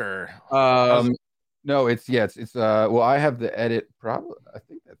Back or No, it's well, I have the edit. Probably, I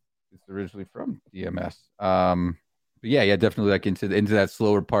think that it's originally from DMS. But yeah, definitely like into that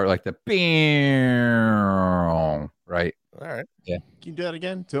slower part, like the bam, right? all right? Can you do that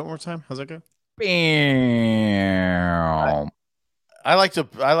again? Do it one more time. How's that go? Bam. I like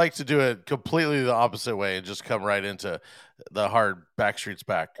to do it completely the opposite way and just come right into the hard Backstreet's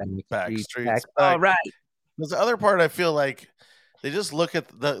Back. Backstreet's Back. All right. Because the other part, I feel like they just look at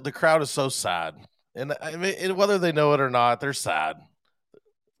the crowd is so sad, and I mean, whether they know it or not, they're sad.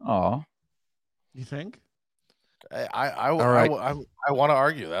 Oh, You think? I right. want to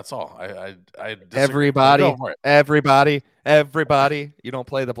argue. That's all. I disagree. Everybody, Go for it. everybody. You don't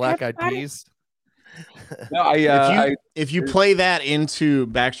play the Black Eyed Peas? no, If you play that into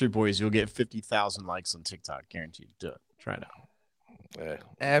Backstreet Boys, you'll get 50,000 likes on TikTok, guaranteed. Do it. Try it out. Yeah.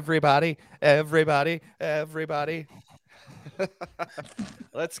 Everybody.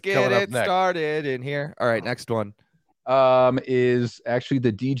 Let's get Coming up it next. started in here. All right, next one. is actually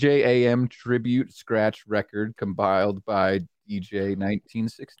the DJ AM tribute scratch record compiled by DJ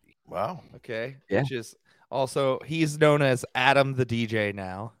 1960. Wow. Okay. Yeah. Which is also, he's known as Adam the DJ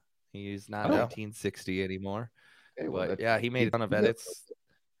now. He's not Oh. 1960 anymore. Okay, well, But that's- yeah, he made a ton of edits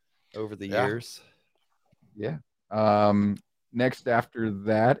over the Yeah. years. Yeah. Next after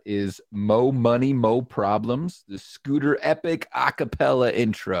that is Mo Money, Mo Problems, the Scooter Epic acapella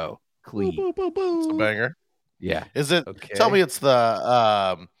intro. Clean. It's a banger. Yeah. Is it? Okay. Tell me it's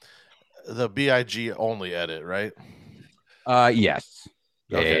the BIG only edit, right? Yes.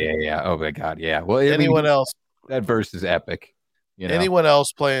 Yeah, Okay. yeah. Oh my God. Yeah. Well, I mean, Anyone else? that verse is epic. You know, Anyone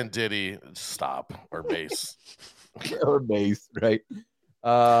else playing Diddy? Stop or bass. or bass, right?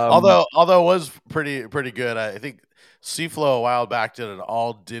 Although it was pretty good. I think C-Flow a while back did an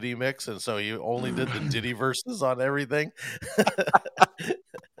all Diddy mix, and so he only did the Diddy verses on everything.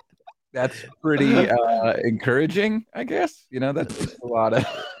 that's pretty encouraging, I guess. That's a lot of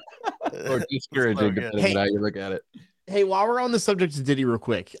or discouraging, depending on how you look at it. Hey, while we're on the subject of Diddy real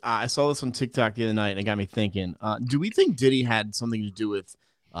quick, I saw this on TikTok the other night and it got me thinking, do we think Diddy had something to do with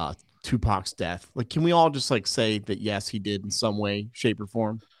Tupac's death? Like, can we all just like say that yes, he did in some way, shape, or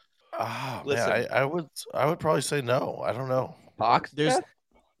form? Oh, Listen. man, I would probably say no. I don't know. Fox? There's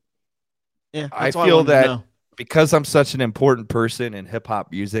yeah, I that's all feel wanted to that know. because I'm such an important person in hip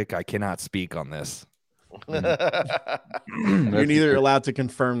hop music, I cannot speak on this. You're That's neither allowed to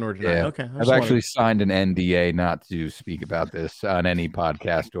confirm nor deny. Yeah. Okay, I've actually signed an NDA not to speak about this on any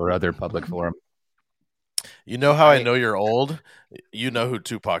podcast or other public forum. You know how I know you're old? You know who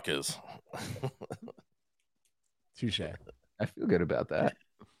Tupac is. touche. I feel good about that.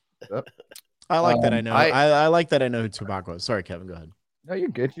 I like that. I know. I- I like that. I know who Tupac was. Sorry, Kevin. Go ahead. No, you're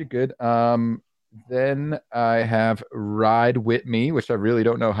good. You're good. Then I have Ride With Me, which I really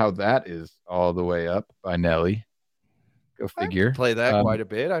don't know how that is all the way up by Nelly. Go figure. Play that quite a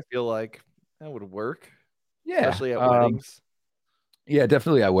bit. I feel like that would work, Yeah. especially at weddings. Yeah,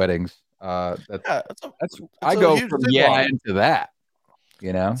 definitely at weddings. That's Yeah, that's a I go huge from sing-along. yeah into that.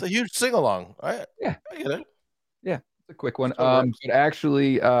 it's a huge sing along. Yeah. I get it. It's a quick one. Still works. But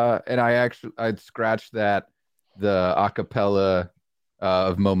actually, I'd scratched the acapella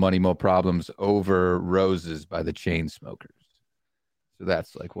of Mo Money, Mo Problems over Roses by the Chainsmokers. So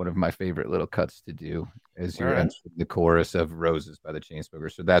that's like one of my favorite little cuts to do as you're All right. entering the chorus of Roses by the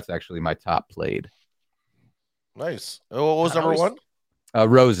Chainsmokers. So that's actually my top played. Nice. What was number always- one?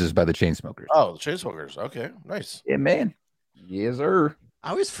 Roses by the Chainsmokers. Oh, the Chainsmokers. Okay, nice. Yeah, man. Yes, sir.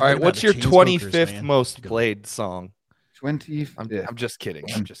 I always All forget right, about what's the your Chainsmokers, 25th man. most Go. played song? 20. I'm just kidding.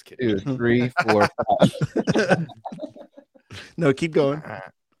 I'm just kidding. 2, 3, 4, 5, No, keep going.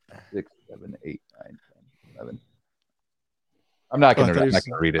 6, 7, 8, 9, 10, 11. I'm not Oh, I gonna thought he was-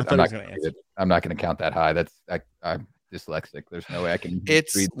 read I it. thought I'm he not was gonna gonna read it. I'm not gonna count that high. I'm dyslexic. There's no way I can.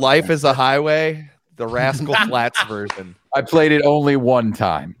 It's read. Life is a Highway, the Rascal Flats version. I played it only one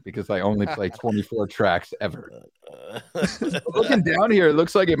time because I only play 24 tracks ever. Looking down here, it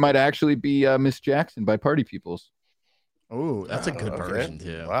looks like it might actually be Miss Jackson by Party Peoples. Oh, that's a good Okay. version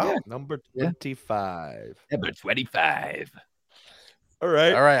too. Wow. Number Yeah. 25. Number 25. All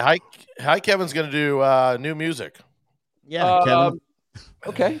right. All right. Hi, Kevin's gonna do new music. Yeah, Kevin.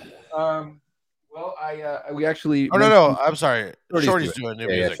 Okay. Well, we actually. Oh no, I'm sorry. Shorty's Shorty's doing doing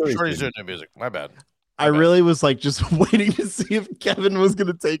new Yeah, music. Shorty's Shorty's doing doing new music. My bad. I really was like just waiting to see if Kevin was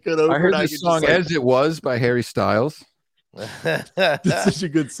gonna take it over. I heard and this could just, song like, "As It Was" by Harry Styles. Hit It's such a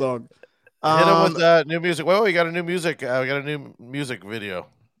good song. him with new music. Well, we got a new music. We got a new music video.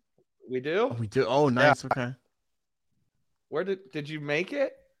 We do? We do. Oh, nice. Okay. Where did you make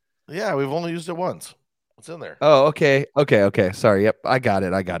it? Yeah, we've only used it once. What's in there? Oh, okay. Sorry. Yep. I got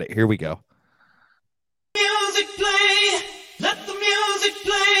it. Here we go. Music play, let the music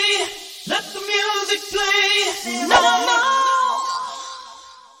play, let the music play. No.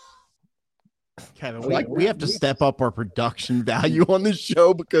 Kevin, we have to step up our production value on this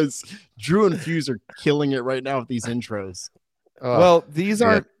show because Drew and Fuse are killing it right now with these intros. Well, these yeah.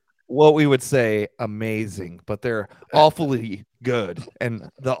 aren't what we would say amazing, but they're awfully good. And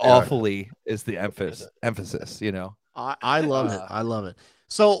the awfully is the emphasis, you know. I love it. I love it.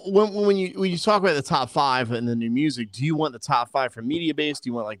 So when you talk about the top 5 and the new music, do you want the top 5 from media base? Do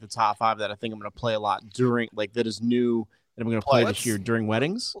you want like the top 5 that I think I'm going to play a lot during, like that is new that I'm going to play this year during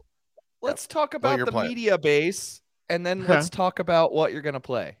weddings? Let's talk about you're the playing. media base, and then Okay. let's talk about what you're gonna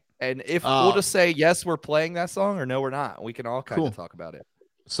play. And if we'll just say yes, we're playing that song, or no, we're not. We can all kind Cool. of talk about it.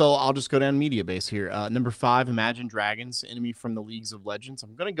 So I'll just go down media base here. Number 5, Imagine Dragons, Enemy from the Leagues of Legends.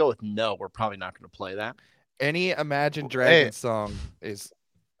 I'm going to go with no. We're probably not going to play that. Any Imagine Dragons song is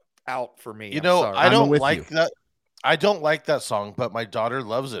out for me. You I'm know, sorry. I don't with like you. that. I don't like that song, but my daughter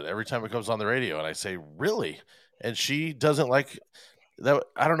loves it every time it comes on the radio, and I say, "Really?" And she doesn't like that.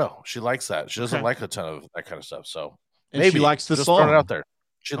 I don't know. She likes that. She doesn't Okay. like a ton of that kind of stuff. So And maybe she likes the just song. throwing it out there.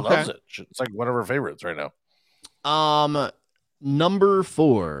 She Okay. loves it. It's like one of her favorites right now. Number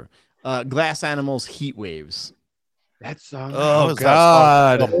 4, Glass Animals, Heat Waves. That song. Oh, How is that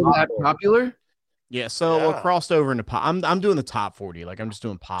God. song so Is that popular? Yeah, so Yeah. we're crossed over into pop. I'm doing the top 40. Like I'm just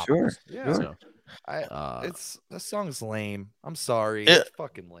doing pop. Sure. Yeah. So, I, uh, that song's lame. I'm sorry. It- It's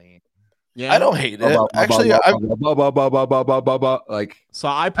fucking lame. Yeah, I don't hate it. Actually, I like So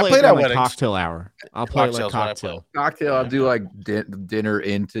I play played it at during, like, weddings. cocktail hour. I'll play it like Cocktails when I cocktail. cocktail. I'll do Yeah. like dinner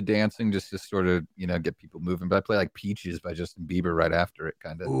into dancing just to sort of get people moving. But I play like Peaches by Justin Bieber right after it,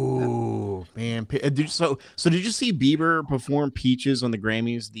 kind of. Ooh, man. So did you see Bieber perform Peaches on the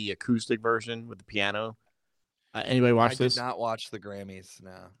Grammys, the acoustic version with the piano? Anybody I watch did this? not watch the Grammys.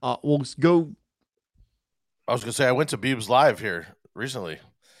 No. We'll go. was gonna say I went to Beebs Live here recently.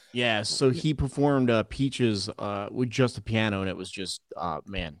 Yeah, so he performed Peaches with just the piano, and it was just,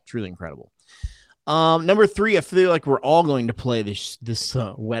 man, truly incredible. Number 3, I feel like we're all going to play this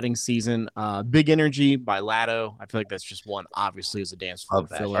wedding season. Big Energy by Latto. I feel like that's just one, obviously, as a dance floor Love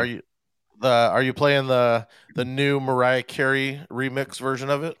that. filler. Are you playing the new Mariah Carey remix version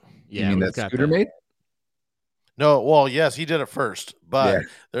of it? Yeah, you mean we've that got Scooter that. made? No, well, yes, he did it first, but Yeah.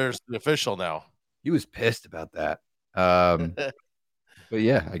 there's the official now. He was pissed about that. But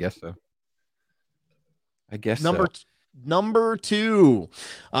yeah, I guess so. Number 2,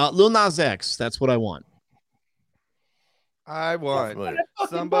 Lil Nas X. That's what I want. I Not want familiar.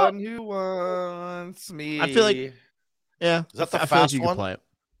 someone who wants me. I feel like- Yeah, Is that the I feel like fast you one? can play it.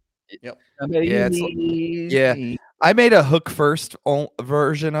 Yeah, yeah. I made a hook first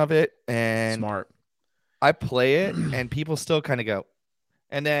version of it, and Smart. I play it, and people still kind of go,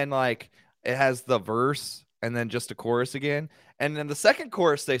 and then like it has the verse, and then just a chorus again, and then the second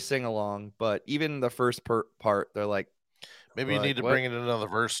chorus they sing along, but even the first part they're like, Maybe you Like, need to what? bring in another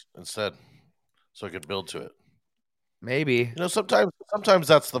verse instead, so it could build to it. maybe. You know, sometimes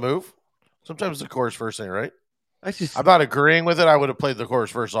that's the move. Sometimes the chorus first thing, right? I just I'm not agreeing with it. I would have played the chorus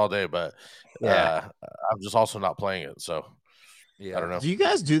first all day, but Yeah. I'm just also not playing it. So Yeah, I don't know. Do you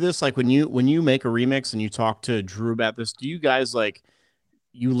guys do this like when you make a remix and you talk to Drew about this? Do you guys like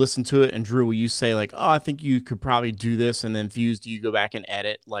you listen to it and Drew, will you say like, oh, I think you could probably do this, and then Fuse, do you go back and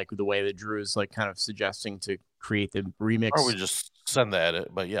edit like the way that Drew is like kind of suggesting to create the remix? Or we just send the edit,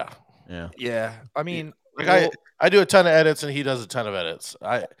 but yeah. Yeah. Yeah. I mean, Like well, I do a ton of edits and he does a ton of edits.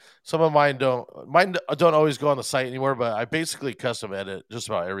 Some of mine don't always go on the site anymore, but I basically custom edit just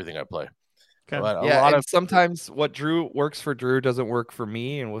about everything I play. Okay. But a yeah, lot and of sometimes what Drew works for Drew doesn't work for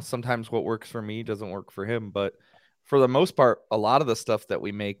me, and sometimes what works for me doesn't work for him. But for the most part, a lot of the stuff that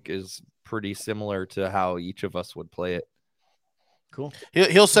we make is pretty similar to how each of us would play it. Cool.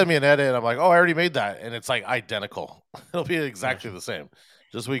 he'll send me an edit and I'm like, oh, I already made that, and it's like identical. It'll be exactly the same.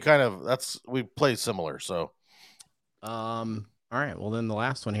 Just we play similar. So All right. Well, then the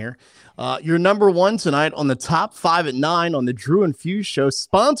last one here. Your number 1 tonight on the top 5 at 9 on the Drew and Fuse show,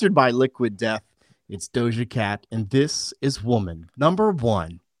 sponsored by Liquid Death. It's Doja Cat, and this is Woman. Number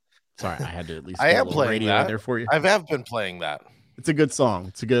 1. Sorry, I had to at least I get a am little playing radio that. there for you. I have been playing that. It's a good song.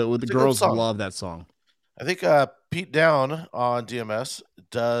 It's a good. The It's a good girls song. love that song. I think Pete Down on DMS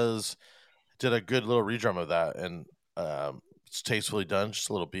did a good little redrum of that, and it's tastefully done, just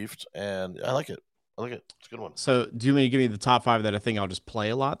a little beefed, and I like it. It's a good one. So, do you mean to give me the top 5 that I think I'll just play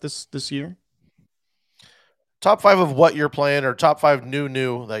a lot this year? Top 5 of what you're playing, or top 5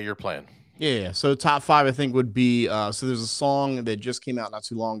 new that you're playing. Yeah. So, top 5 I think would be. So, there's a song that just came out not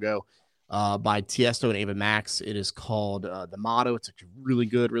too long ago, by Tiesto and Ava Max. It is called "The Motto." It's a really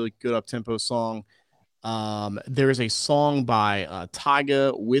good up tempo song. There is a song by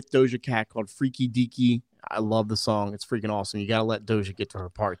Tyga with Doja Cat called "Freaky Deaky." I love the song. It's freaking awesome. You gotta let Doja get to her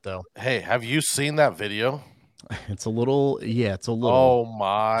part though. Hey, have you seen that video? It's a little. Oh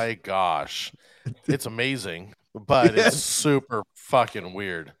my gosh, it's amazing, but it's super fucking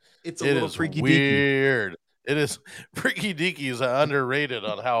weird. It's a It little is freaky deaky. weird. It is Freaky Deaky is underrated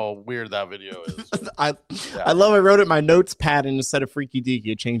on how weird that video is. I love. I wrote it in my notes pad, and instead of freaky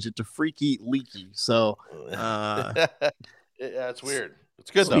deaky, I changed it to freaky leaky. So, Yeah, it's weird. It's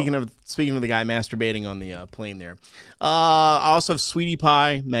good speaking though. of the guy masturbating on the plane there, I also have Sweetie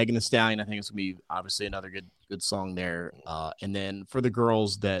Pie, Megan Thee Stallion. I think it's gonna be obviously another good song there. And then for the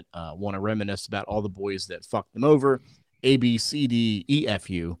girls that want to reminisce about all the boys that fucked them over,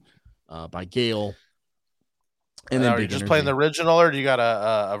 ABCDEFU by Gail. And then Are you Big just Energy. playing the original, or do you got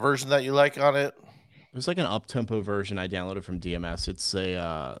a version that you like on it? There's like an up-tempo version I downloaded from DMS. It's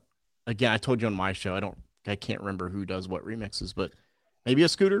a again, I told you on my show, I can't remember who does what remixes, but maybe a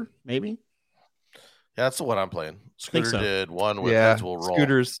Scooter, maybe. Yeah, that's the one I'm playing. Scooter so. did one with Yeah, Heads Will Roll.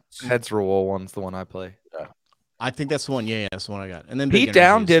 Scooter's Heads Roll one's the one I play. I think that's the one. Yeah, that's the one I got. And then Pete Big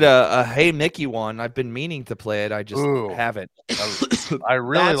Down Energy did is- a Hey Mickey one. I've been meaning to play it. I just Ooh. haven't. I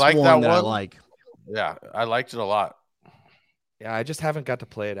really That's like one that one. I like. Yeah, I liked it a lot. Yeah, I just haven't got to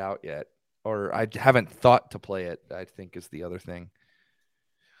play it out yet, or I haven't thought to play it. I think is the other thing.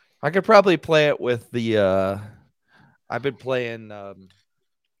 I could probably play it with the. I've been playing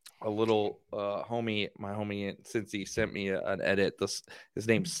a little homie, my homie, since he sent me an edit. His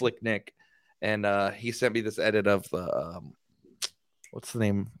name's Slick Nick, and he sent me this edit of the what's the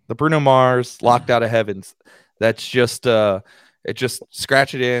name? The Bruno Mars "Locked Out of Heavens." That's just it just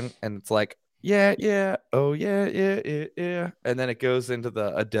scratch it in, and it's like yeah, oh yeah, and then it goes into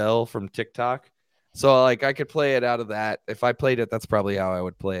the Adele from TikTok. So like I could play it out of that. If I played it, that's probably how I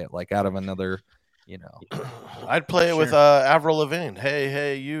would play it, like out of another, I'd play it with Avril Lavigne.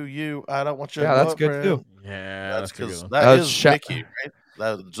 Hey, you. I don't want your Yeah, that's good boyfriend. too. Yeah, That's a good because one. that was is Mickey, right?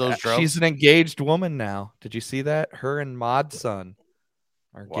 Those drums. She's an engaged woman now. Did you see that? Her and Mod's son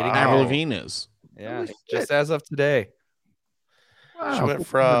are getting Wow. Avril married. Lavigne is. Yeah, Holy just shit. as of today. Wow. She went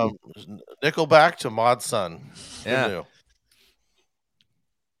from Nickelback to Mod Sun. Who Yeah. knew?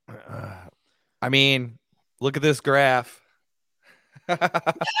 I mean, look at this graph.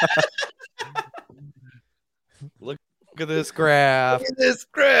 Look at this graph.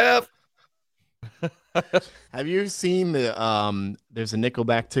 Have you seen the there's a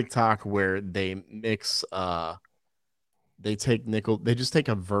Nickelback TikTok where they mix they just take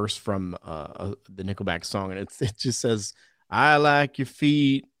a verse from the Nickelback song, and it just says, I like your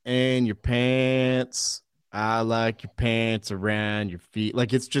feet and your pants. I like your pants around your feet.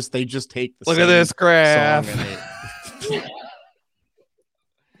 Like it's just they just take the Look at same this graph. song and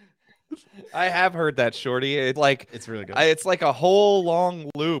I have heard that, Shorty. It's really good. it's like a whole long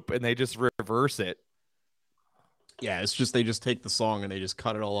loop, and they just reverse it. Yeah, it's just they just take the song and they just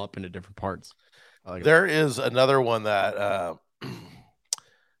cut it all up into different parts. I like it. There is another one that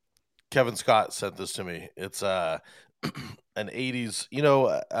Kevin Scott sent this to me. It's an 80s,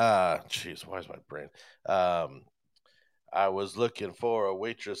 jeez, why is my brain? I was looking for a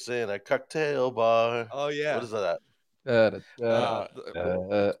waitress in a cocktail bar. Oh yeah, What is that?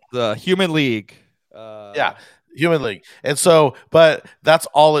 the Human League. Yeah, Human League. And so, but that's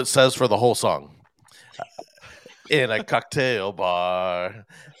all it says for the whole song. In a cocktail bar.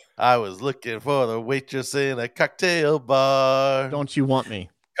 I was looking for the waitress in a cocktail bar. Don't you want me?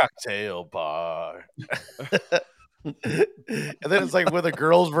 Cocktail bar. And then it's like when the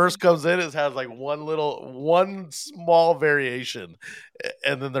girl's verse comes in, it has like one small variation.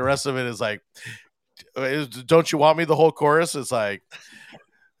 And then the rest of it is like, don't you want me? The whole chorus is like,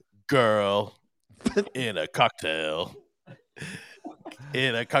 girl in a cocktail.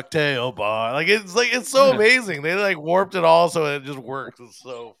 In a cocktail bar. It's so amazing. They like warped it all so it just works. It's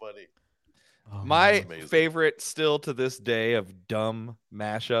so funny. My amazing. favorite still to this day of dumb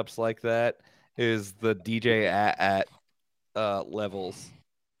mashups like that is the DJ at Levels.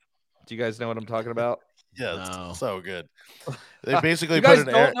 Do you guys know what I'm talking about? Yeah, No. it's so good. They basically You put guys an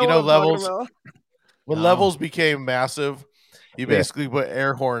air, don't know what I'm talking Levels. about? When No. Levels became massive, you basically put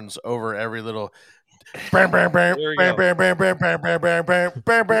air horns over every little bam, bam, bam, There we bam, go. bam, bam, bam, bam, bam, bam, bam,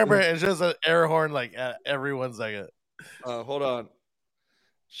 bam, bam, bam. It's just an air horn like every 1 second. Hold on.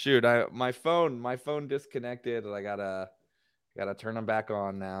 Shoot, my phone disconnected, and I gotta turn them back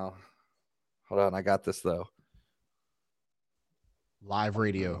on now. Hold on, I got this though. Live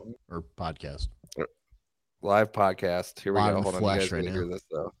radio or podcast. Live podcast. Here we Live go. in Hold on, flesh you guys right gotta now. hear this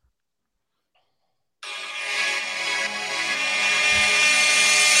though.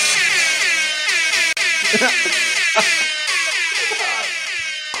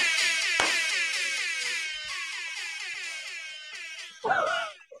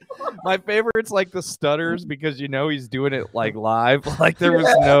 My favorite's like the stutters because he's doing it like live, like there was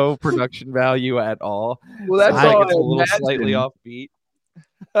no production value at all. Well, that's So, like, all it's a little I slightly imagine. off beat.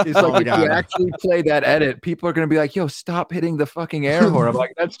 It's Oh like my if you God. actually play that edit, people are gonna be like, "Yo, stop hitting the fucking air horn." I'm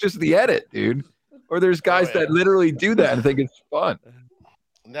like, "That's just the edit, dude." Or there's guys yeah. that literally do that and think it's fun.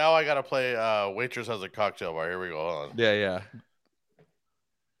 Now I gotta play Waitress Has a Cocktail Bar. Here we go. Hold on. Yeah.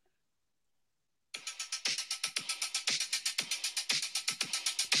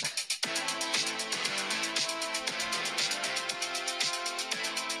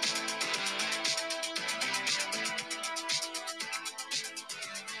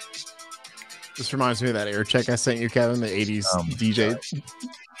 This reminds me of that air check I sent you, Kevin, the 80s Oh my DJ. You were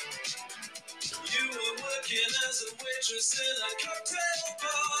working as a waitress in a cocktail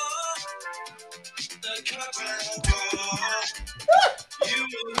bar. A cocktail bar. You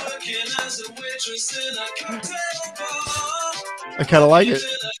were working as a waitress in a cocktail bar. I kind of like it. In a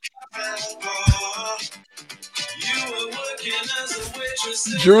cocktail bar. You were working as a waitress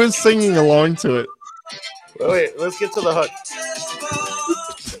in Drew a is singing along to it. Wait, let's get to the hook. cocktail bar.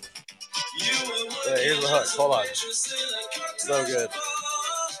 You were Yeah, here's the hook. Hold on. waitress in a cocktail So good. bar.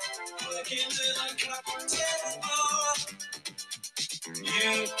 Working in a cocktail bar.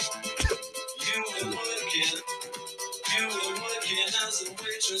 You were working as a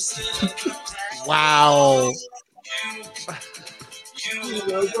waitress Wow.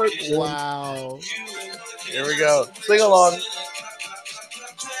 Wow. Here we go. Sing along.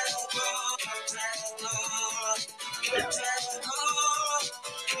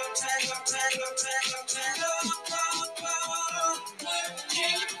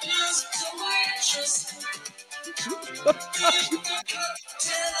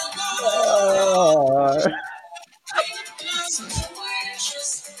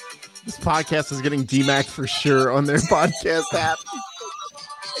 This podcast is getting DMAC for sure on their podcast app.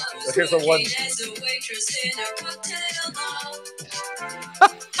 Here's the one.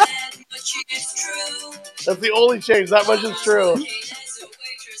 That's the only change. That much is true.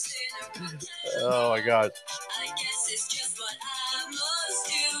 Oh my god.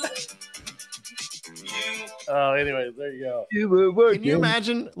 Oh, anyway, there you go. Can you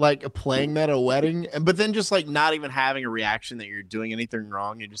imagine like playing that at a wedding, but then just like not even having a reaction that you're doing anything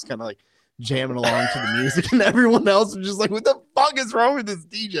wrong? You're just kind of like jamming along to the music, and everyone else is just like, "What the fuck is wrong with this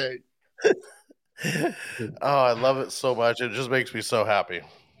DJ?" Oh, I love it so much. It just makes me so happy.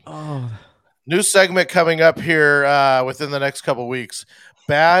 Oh, New segment coming up here within the next couple weeks.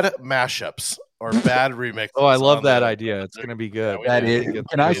 Bad mashups or bad remixes. Oh, I love on that the- idea. It's gonna be good. Yeah, That is.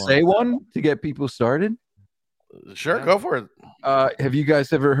 Can I say one to get people started? Sure, Yeah. go for it. Have you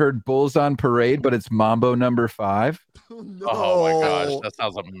guys ever heard Bulls on Parade? But it's Mambo number 5. no. Oh my gosh, that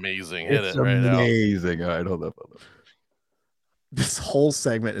sounds amazing. Hit It's it right now. amazing. All right, hold up. This whole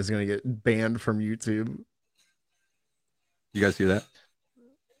segment is going to get banned from YouTube. You guys hear that?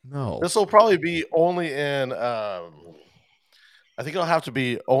 No. This will probably be only in. I think it'll have to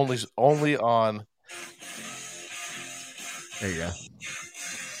be only on. There you go.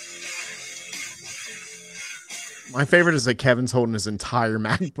 My favorite is that Kevin's holding his entire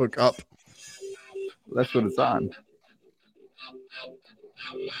MacBook up. That's what it's on.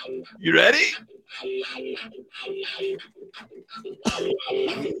 You ready?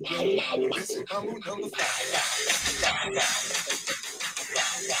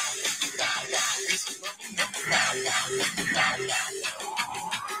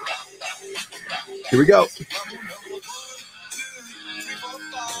 Here we go.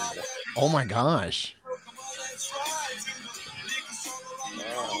 Oh my gosh.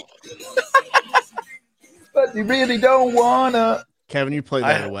 But you really don't wanna. Kevin, you played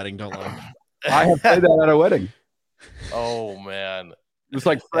that at a wedding, don't lie. I have played that at a wedding. Oh man, It was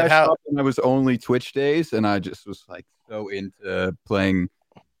like fresh up, and I was only Twitch days, and I just was like so into playing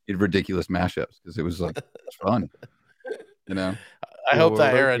ridiculous mashups because it was like it's fun, you know. I hope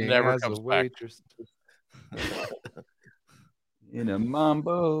that You're era working never as a comes back. waitress. In a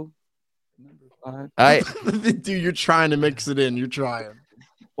mambo number 5. I Dude, you're trying to mix it in. You're trying.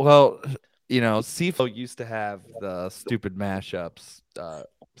 well, CFO used to have the stupid mashups,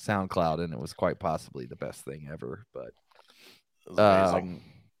 SoundCloud, and it was quite possibly the best thing ever. But It was amazing.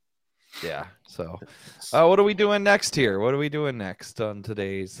 yeah. So, what are we doing next here? What are we doing next on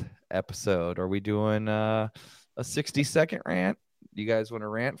today's episode? Are we doing a 60-second rant? You guys want to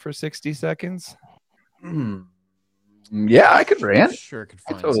rant for 60 seconds? Yeah, I could rant. Sure could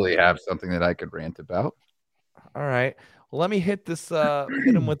I find totally have something that I could rant about. All right. Well, let me hit this.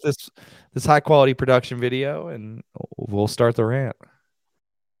 Hit him with this high quality production video, and we'll start the rant.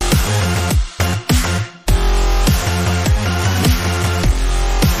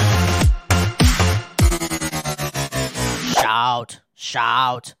 Shout,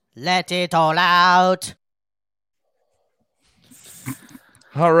 shout, let it all out.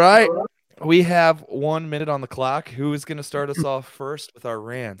 All right. We have 1 minute on the clock. Who is going to start us off first with our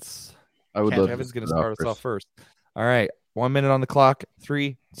rants? I would love Kevin's going to start start us off first. All right. 1 minute on the clock.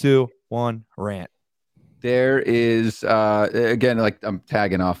 3, 2, 1, rant. There is again, like I'm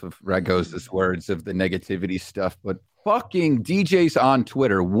tagging off of Ragos' words of the negativity stuff, but fucking DJs on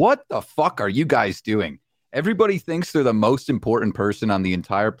Twitter, what the fuck are you guys doing? Everybody thinks they're the most important person on the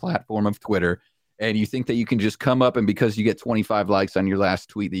entire platform of Twitter, and you think that you can just come up and because you get 25 likes on your last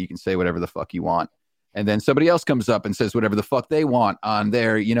tweet that you can say whatever the fuck you want. And then somebody else comes up and says whatever the fuck they want on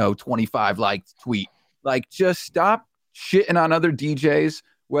their, 25 liked tweet. Like, just stop shitting on other DJs,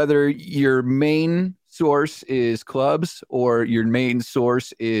 whether your main source is clubs or your main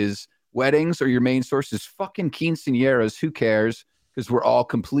source is weddings or your main source is fucking quinceañeras. Who cares? Because we're all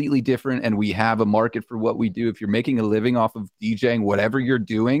completely different and we have a market for what we do. If you're making a living off of DJing, whatever you're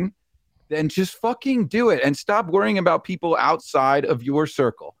doing, then just fucking do it and stop worrying about people outside of your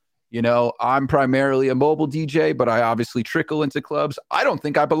circle. I'm primarily a mobile DJ, but I obviously trickle into clubs. I don't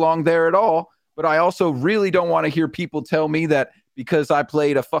think I belong there at all, but I also really don't want to hear people tell me that because I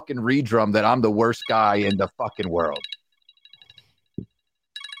played a fucking redrum that I'm the worst guy in the fucking world.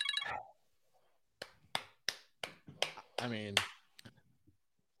 I mean,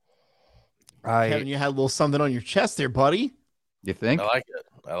 I Kevin, you had a little something on your chest there, buddy. You think? I like it.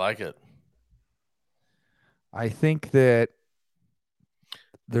 I like it. I think that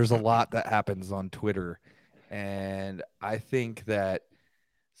there's a lot that happens on Twitter, and I think that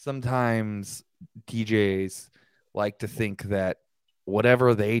sometimes DJs like to think that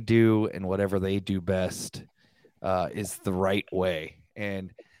whatever they do and whatever they do best is the right way.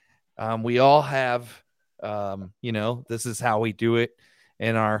 And we all have, this is how we do it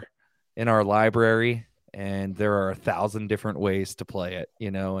in our library. And there are 1,000 different ways to play it,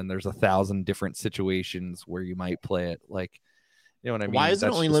 and there's 1,000 different situations where you might play it. Like, you know what I mean? Why is it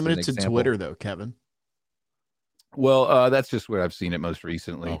That's only just an limited to example. Twitter, though, Kevin? Well, that's just where I've seen it most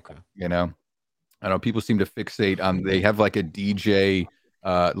recently. Okay. I don't know. People seem to fixate on, they have like a DJ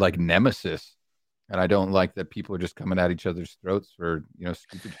like nemesis. And I don't like that people are just coming at each other's throats for,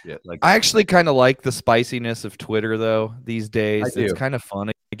 stupid shit. Like, I actually kind of like the spiciness of Twitter, though, these days. I do. It's kind of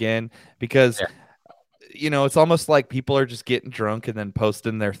fun again because, it's almost like people are just getting drunk and then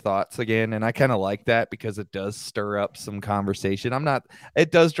posting their thoughts again. And I kind of like that because it does stir up some conversation.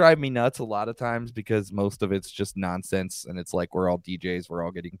 It does drive me nuts a lot of times because most of it's just nonsense. And it's like, we're all DJs. We're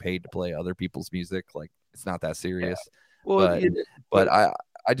all getting paid to play other people's music. Like, it's not that serious. well, But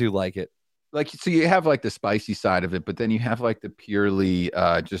I do like it. like, so you have like the spicy side of it, but then you have like the purely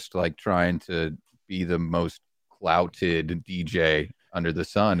just like trying to be the most clouted DJ under the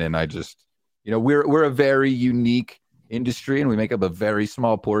sun. And I just, we're a very unique industry and we make up a very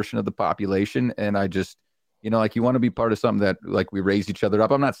small portion of the population. And I just, like, you want to be part of something that like we raise each other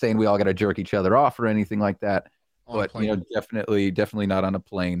up. I'm not saying we all got to jerk each other off or anything like that, but definitely not on a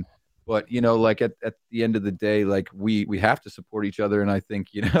plane. But, like at the end of the day, like we have to support each other. And I think,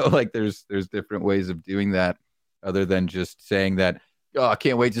 like there's different ways of doing that other than just saying that, oh, I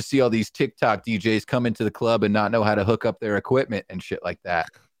can't wait to see all these TikTok DJs come into the club and not know how to hook up their equipment and shit like that.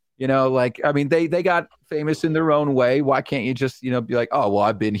 Like, I mean, they got famous in their own way. Why can't you just, be like, oh, well,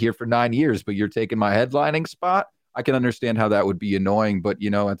 I've been here for 9 years, but you're taking my headlining spot. I can understand how that would be annoying. But,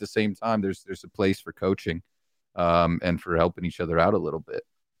 at the same time, there's a place for coaching and for helping each other out a little bit.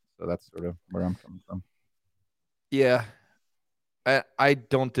 So that's sort of where I'm coming from. Yeah. I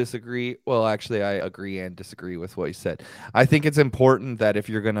don't disagree. Well, actually, I agree and disagree with what you said. I think it's important that if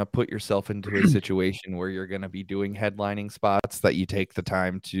you're going to put yourself into a situation where you're going to be doing headlining spots, that you take the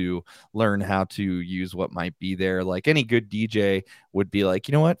time to learn how to use what might be there. Like any good DJ would be like,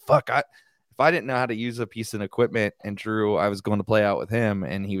 you know what? Fuck, if I didn't know how to use a piece of equipment and Drew, I was going to play out with him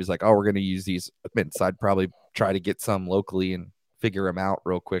and he was like, oh, we're going to use these equipments. I'd probably try to get some locally and figure them out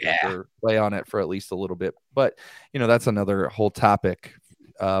real quick or play on it for at least a little bit. But, that's another whole topic.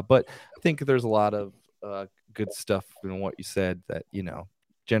 But I think there's a lot of good stuff in what you said that,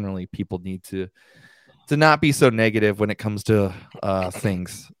 generally people need to not be so negative when it comes to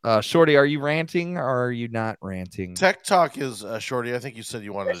things. Shorty, are you ranting or are you not ranting? Tech Talk is Shorty. I think you said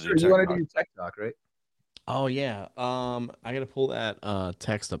you wanted to do Tech You want Talk. to do Tech Talk, right? Oh, yeah. I got to pull that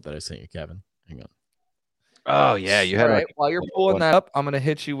text up that I sent you, Kevin. Hang on. Oh, yeah. You had All right, while you're pulling that up, I'm going to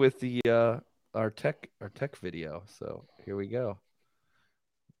hit you with the our tech video. So here we go.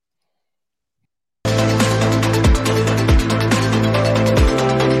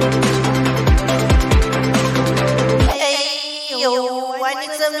 Hey, yo, I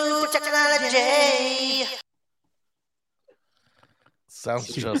need some new technology. Sounds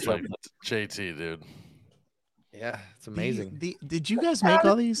just like JT, dude. Yeah, it's amazing. Did you guys make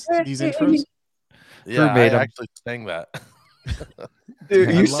all these intros? Yeah, I made 'em. actually sang that. Dude,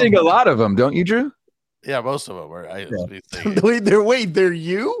 I you love sing a lot of them, don't you, Drew? Yeah, most of them are. They're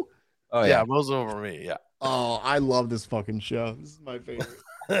you? Oh, Yeah, most of them are me. Yeah. Oh, I love this fucking show. This is my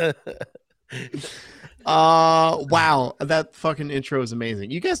favorite. Wow, that fucking intro is amazing.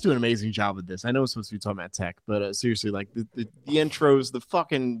 You guys do an amazing job with this. I know it's supposed to be talking about tech, but seriously, like the intros, the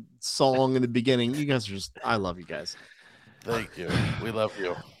fucking song in the beginning, you guys are just, I love you guys. Thank you. We love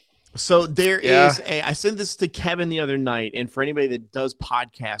you. So there is I sent this to Kevin the other night, and for anybody that does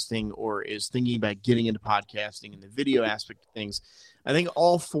podcasting or is thinking about getting into podcasting and the video aspect of things, I think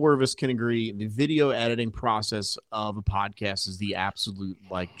all four of us can agree the video editing process of a podcast is the absolute,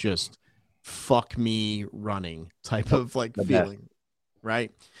 like, just fuck me running type of like feeling,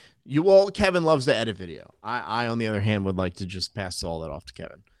 right? Kevin loves to edit video. I on the other hand would like to just pass all that off to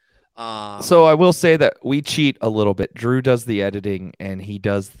Kevin. So I will say that we cheat a little bit. Drew does the editing and he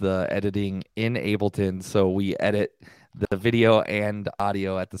does the editing in Ableton. So we edit the video and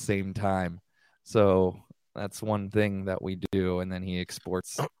audio at the same time. So that's one thing that we do. And then he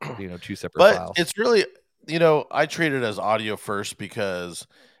exports, two separate files. But it's really, I treat it as audio first because,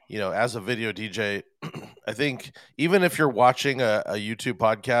 as a video DJ, I think even if you're watching a YouTube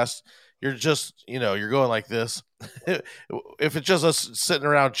podcast, you're just, you're going like this. If it's just us sitting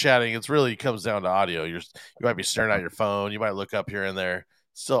around chatting, it's really comes down to audio. You might be staring at your phone. You might look up here and there.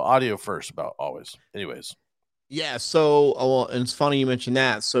 Still audio first about always. Anyways. Yeah. So, well, and it's funny you mentioned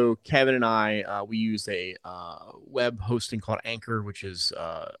that. So Kevin and I, we use a web hosting called Anchor, which is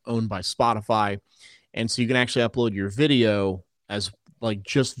owned by Spotify. And so you can actually upload your video as like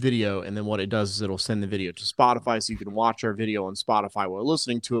just video. And then what it does is it'll send the video to Spotify. So you can watch our video on Spotify while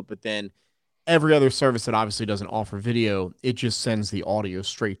listening to it. But then every other service that obviously doesn't offer video, it just sends the audio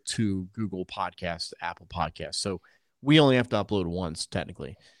straight to Google Podcasts, Apple Podcasts. So we only have to upload once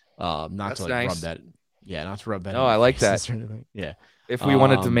technically. Not That's to like nice. rub that. Yeah, not to rub that. No, in I your like faces that. or anything. Yeah. If we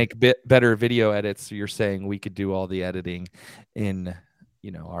wanted to make better video edits, you're saying we could do all the editing in,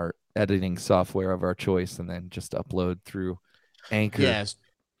 our editing software of our choice, and then just upload through Anchor. Yes.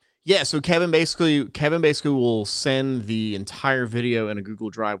 Yeah. So Kevin basically will send the entire video in a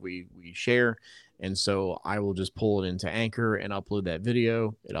Google Drive we share. And so I will just pull it into Anchor and upload that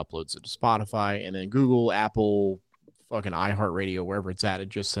video. It uploads it to Spotify, and then Google, Apple, fucking iHeartRadio, wherever it's at, it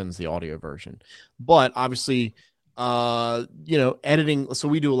just sends the audio version. But obviously, editing. So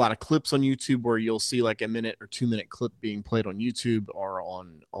we do a lot of clips on YouTube where you'll see like a minute or 2 minute clip being played on YouTube or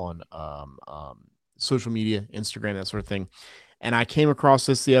on social media, Instagram, that sort of thing. And I came across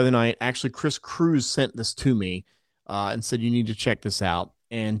this the other night. Actually, Chris Cruz sent this to me and said, you need to check this out.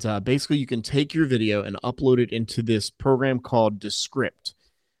 And basically, you can take your video and upload it into this program called Descript.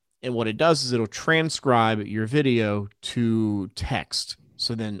 And what it does is it'll transcribe your video to text.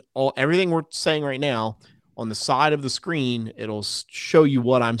 So then everything we're saying right now on the side of the screen, it'll show you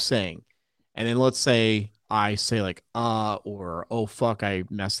what I'm saying. And then let's say I say like, or, oh, fuck, I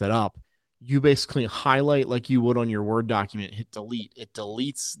messed that up. You basically highlight like you would on your Word document, hit delete. It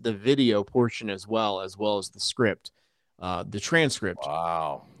deletes the video portion as well as the script, the transcript.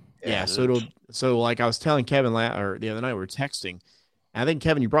 Wow. Yeah. So like I was telling Kevin the other night, we were texting. I think,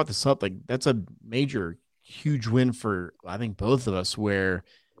 Kevin, you brought this up. Like, that's a major, huge win for, I think, both of us, where,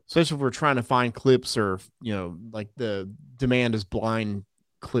 especially if we're trying to find clips or, like the Demand is Blind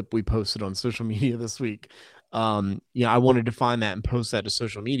clip we posted on social media this week. I wanted to find that and post that to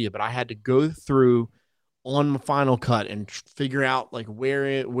social media, but I had to go through on Final Cut and figure out, like,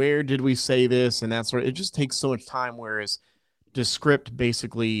 where did we say this and that sort of, it just takes so much time. Whereas Descript,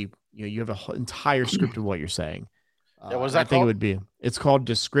 basically, you have an entire script of what you're saying. Yeah, what is that I think called? it would be. It's called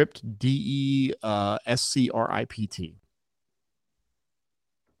Descript, Descript.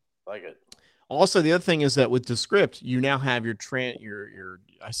 Like it. Also, the other thing is that with Descript, you now have your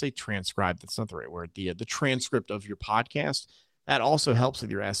I say transcribe. That's not the right word. The transcript of your podcast. That also helps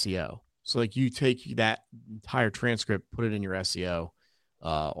with your SEO. So like you take that entire transcript, put it in your SEO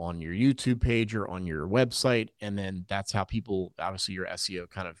on your YouTube page or on your website, and then that's how people, obviously, your SEO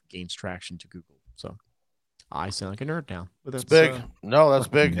kind of gains traction to Google. So. I sound like a nerd now. But that's big. No, that's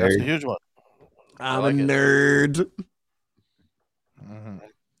big. That's a nerd. huge one. I'm like a it. nerd.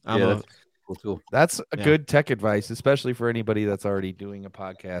 That's cool tool. That's a Yeah. good tech advice, especially for anybody that's already doing a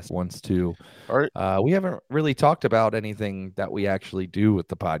podcast wants to. All right. We haven't really talked about anything that we actually do with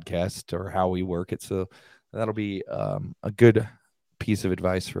the podcast or how we work it, so that'll be a good piece of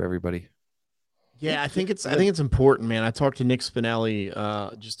advice for everybody. Yeah, I think it's important, man. I talked to Nick Spinelli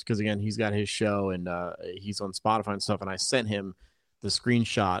just because, again, he's got his show and he's on Spotify and stuff, and I sent him the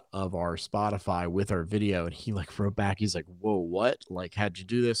screenshot of our Spotify with our video, and he like wrote back, he's like, whoa, what? Like, how'd you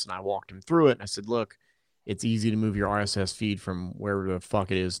do this? And I walked him through it, and I said, look, it's easy to move your RSS feed from wherever the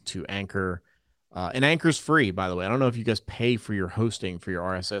fuck it is to Anchor. And Anchor's free, by the way. I don't know if you guys pay for your hosting for your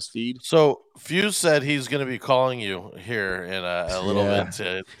RSS feed. So Fuse said he's going to be calling you here in a little Yeah. bit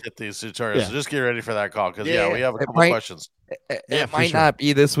to get these tutorials. Yeah. So just get ready for that call because Yeah, we have a it couple might- questions. It Yeah, for might sure. not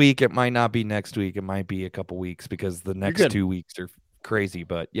be this week. It might not be next week. It might be a couple weeks because the next good. 2 weeks are crazy.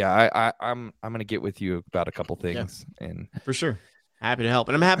 But yeah, I'm gonna get with you about a couple things. And For sure. Happy to help.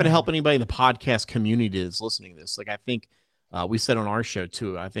 And I'm happy to help anybody in the podcast community that's listening to this. Like, I think we said on our show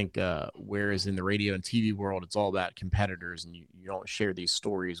too, I think whereas in the radio and TV world, it's all about competitors and you don't share these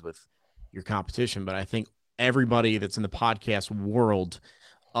stories with your competition. But I think everybody that's in the podcast world,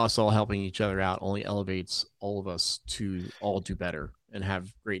 us all helping each other out, only elevates all of us to all do better and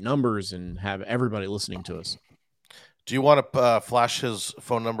have great numbers and have everybody listening to us. Do you want to flash his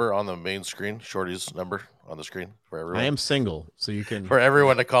phone number on the main screen, Shorty's number on the screen for everyone? I am single, so you can For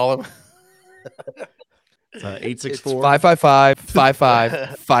everyone to call him. 864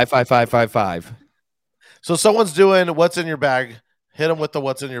 555-55-55555. So someone's doing what's in your bag. Hit him with the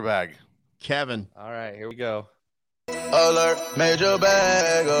what's in your bag. Kevin. All right, here we go. alert, major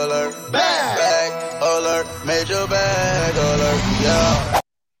bag alert, bag alert, major bag alert, yeah.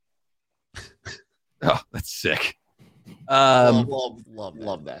 Oh, that's sick. Love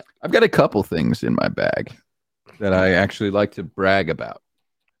that. I've got a couple things in my bag that I actually like to brag about.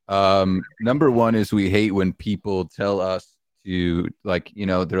 Number one is we hate when people tell us to, like, you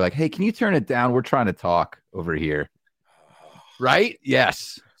know, they're like, hey, can you turn it down? We're trying to talk over here. Right?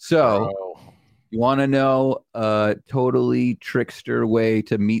 Yes. So you want to know a totally trickster way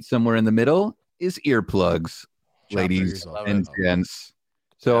to meet somewhere in the middle is earplugs, ladies and gents.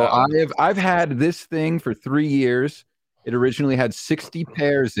 So I've had this thing for 3 years. It originally had 60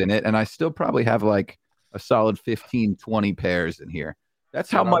 pairs in it, and I still probably have like a solid 15, 20 pairs in here. That's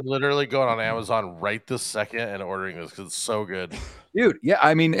how much. I'm literally going on Amazon right this second and ordering this because it's so good. Dude, yeah,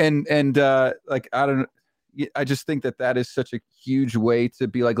 I mean, and like, I don't know. I just think that is such a huge way to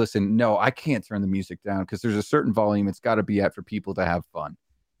be like, listen, no, I can't turn the music down because there's a certain volume it's got to be at for people to have fun.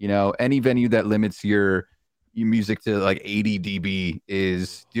 You know, any venue that limits your music to like 80 dB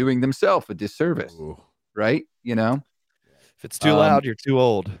is doing themselves a disservice, right? You know, if it's too loud, you're too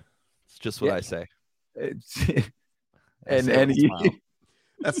old. It's just what I say.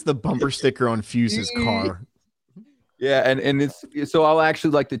 That's the bumper sticker on Fuse's car. Yeah, and it's so I'll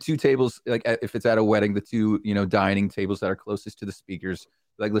actually like the two tables, like if it's at a wedding, the two, you know, dining tables that are closest to the speakers.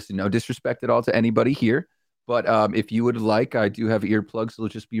 Like, listen, no disrespect at all to anybody here, but if you would like, I do have earplugs. They'll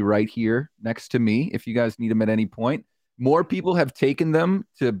just be right here next to me if you guys need them at any point. More people have taken them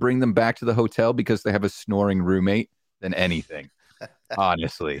to bring them back to the hotel because they have a snoring roommate than anything.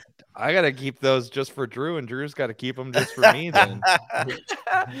 Honestly, I gotta keep those just for Drew, and Drew's got to keep them just for me. Then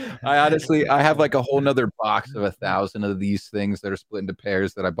I have like a whole nother box of 1,000 of these things that are split into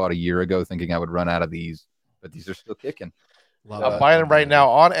pairs that I bought a year ago, thinking I would run out of these, but these are still kicking. I'm buying them right now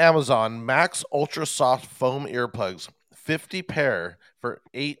on Amazon. Max Ultra Soft Foam Earplugs, 50 pair for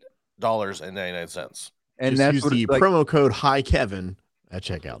 $8.99. And that's use the promo code Hi Kevin at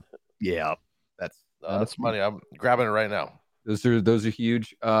checkout. Yeah, that's money. I'm grabbing it right now. Those are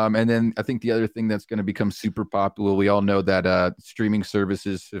huge. And then I think the other thing that's going to become super popular, we all know that streaming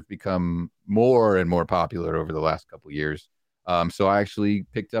services have become more and more popular over the last couple of years. So I actually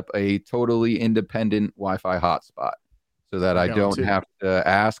picked up a totally independent Wi-Fi hotspot so that I don't have to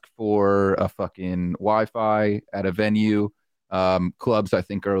ask for a fucking Wi-Fi at a venue. Clubs, I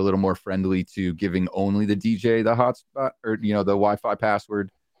think, are a little more friendly to giving only the DJ the hotspot or, you know, the Wi-Fi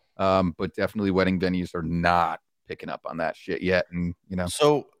password. But definitely wedding venues are not picking up on that shit yet, and you know.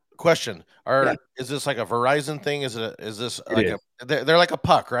 So, question: is this like a Verizon thing? Is this like they're like a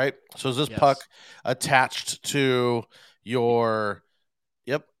puck, right? So is this puck attached to your?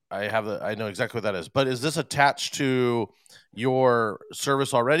 Yep, I know exactly what that is. But is this attached to your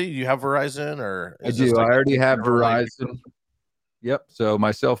service already? Do you have Verizon or? I do. I already have Verizon. Yep. So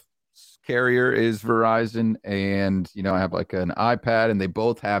my self carrier is Verizon, and you know I have like an iPad, and they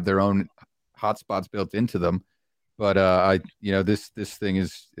both have their own hotspots built into them. But you know, this thing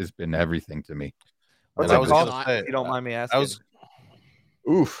has been everything to me. What's it called? If you don't mind me asking.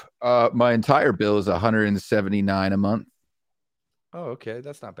 My entire bill is $179 a month. Oh, okay,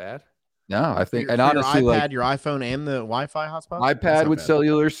 that's not bad. No, I think, and your honestly, iPad, like your iPhone, and the Wi-Fi hotspot. iPad with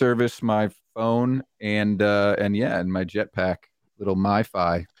cellular service, my phone, and my Jetpack little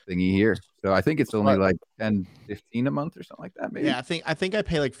MiFi thingy here. So I think it's only like 10, 15 a month or something like that. Maybe. Yeah, I think I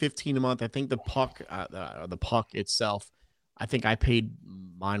pay like 15 a month. I think the puck itself, I think I paid,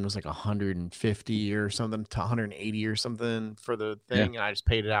 mine was like 150 or something to 180 or something for the thing, and I just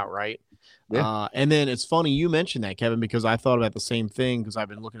paid it outright. Yeah. And then it's funny you mentioned that, Kevin, because I thought about the same thing because I've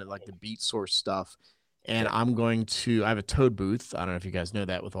been looking at like the Beat Source stuff, and I have a Toad booth. I don't know if you guys know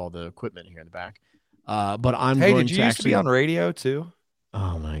that with all the equipment here in the back. But I'm going did you to used to be on radio too?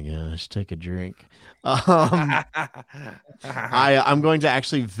 Oh my gosh, take a drink. I'm going to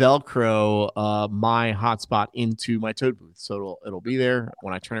actually Velcro my hotspot into my Toad booth, so it'll be there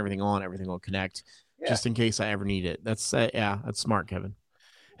when I turn everything on. Everything will connect, just in case I ever need it. That's smart, Kevin.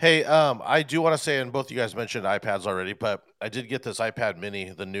 Hey, I do want to say, and both of you guys mentioned iPads already, but I did get this iPad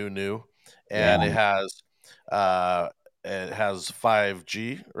Mini, the new, and it has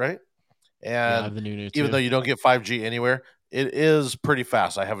 5G, right? And the new even though you don't get 5G anywhere, it is pretty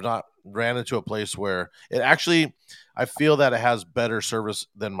fast. I have not ran into a place where it actually, I feel that it has better service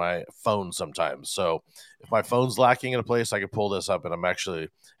than my phone sometimes. So if my phone's lacking in a place, I can pull this up and I'm actually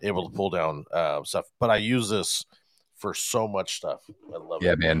able to pull down stuff. But I use this for so much stuff. I love it.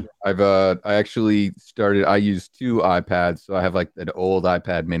 Yeah, man. I use 2 iPads. So I have like an old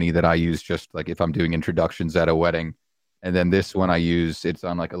iPad Mini that I use just like if I'm doing introductions at a wedding. And then this one it's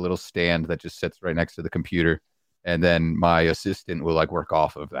on like a little stand that just sits right next to the computer. and then my assistant will like work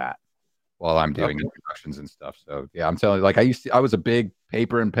off of that while I'm doing Okay. introductions and stuff. So yeah, I'm telling you, like I was a big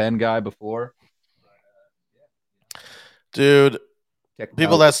paper and pen guy before. Dude, people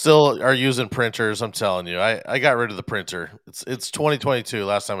Technology- that still are using printers, I'm telling you, I got rid of the printer. It's 2022.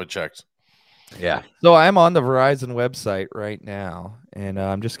 Last time I checked. yeah. So I'm on the Verizon website right now, and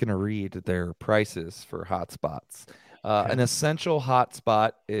I'm just going to read their prices for hotspots. An essential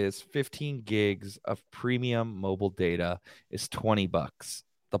hotspot is 15 gigs of premium mobile data is $20.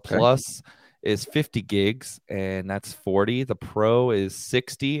 The Okay. Plus is 50 gigs, and that's 40. The Pro is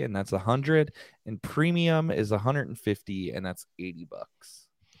 60, and that's 100. And Premium is 150, and that's $80.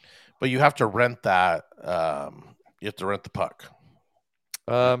 But you have to rent that. You have to rent the puck.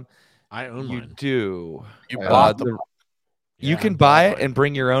 I own You mine. do. You Uh, bought the the- puck. You Yeah, can I buy bought it mine. and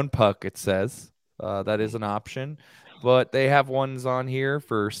bring your own puck, it says. That is an option. But they have ones on here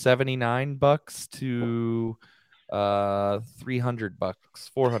for $79 to $300,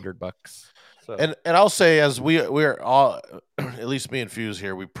 $400. So And I'll say, as we're all, at least me and Fuse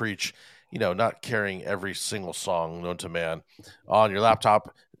here, we preach, not carrying every single song known to man on your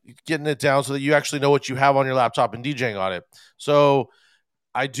laptop, getting it down so that you actually know what you have on your laptop and DJing on it. So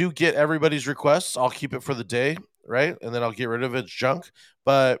I do get everybody's requests. I'll keep it for the day, right? And then I'll get rid of its junk.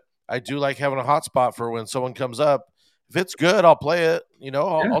 But I do like having a hotspot for when someone comes up. If it's good, I'll play it.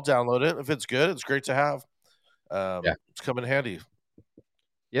 I'll download it. If it's good, it's great to have. It's come in handy.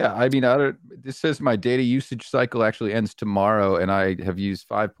 Yeah, I mean, this says my data usage cycle actually ends tomorrow, and I have used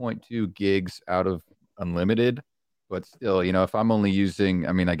 5.2 gigs out of unlimited. But still, if I'm only using,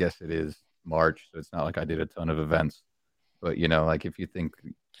 I mean, I guess it is March, so it's not like I did a ton of events. But like if you think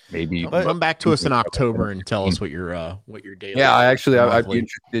maybe, Come back to us in October and tell us what your data. yeah, I'd be monthly.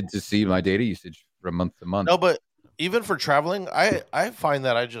 interested to see my data usage from month to month. No, but even for traveling, I find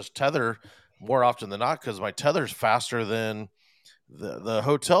that I just tether more often than not because my tether's faster than the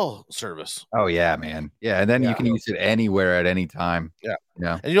hotel service. Oh yeah, man. Yeah, and then you can use it anywhere at any time. Yeah.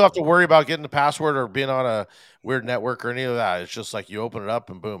 Yeah. And you don't have to worry about getting the password or being on a weird network or any of that. It's just like you open it up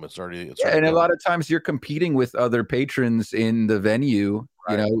and boom, it's already. Yeah, and a lot of times you're competing with other patrons in the venue,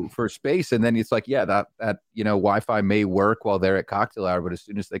 for space, and then it's like, yeah, that Wi-Fi may work while they're at cocktail hour, but as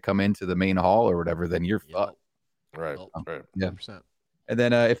soon as they come into the main hall or whatever, then you're fucked. Right. Right. Yeah. 100%. And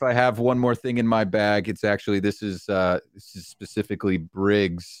then if I have one more thing in my bag, it's actually this is specifically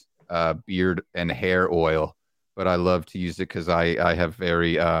Briggs beard and hair oil, but I love to use it because I have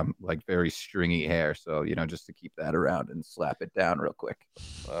very very stringy hair, so just to keep that around and slap it down real quick.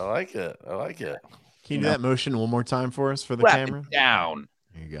 I like it. Can you do that motion one more time for us for the Slap camera? it down.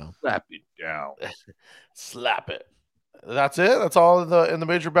 There you go. Slap it down. Slap it. That's it. That's all in the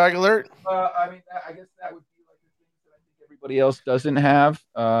major bag alert. I mean, I guess that would be like the things that I think everybody else doesn't have.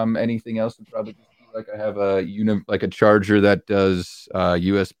 Anything else would probably just be like I have a charger that does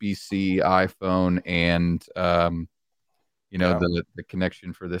USB-C, iPhone, and the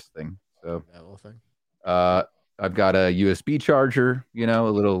connection for this thing. So That little thing. I've got a USB charger, a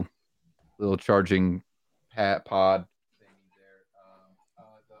little charging pod thing there.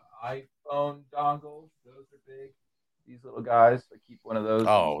 The iPhone dongles, those are big. These little guys, I keep one of those.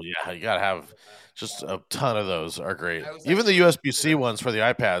 Oh yeah, you gotta have just a ton of those. Are great. Even the USB-C ones for the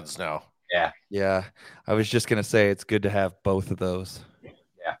iPads now. yeah, I was just going to say it's good to have both of those.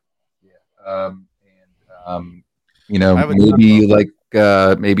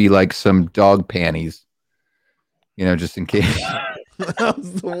 Maybe like some dog panties, just in case. That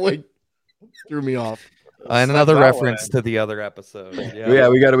was the way threw me off. And another reference to the other episode. Yeah,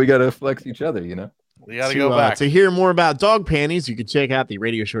 we gotta flex each other, You gotta go to, back. to hear more about dog panties, you can check out the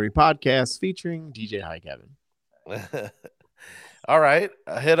Radio Shorty podcast featuring DJ Hi Kevin. All right,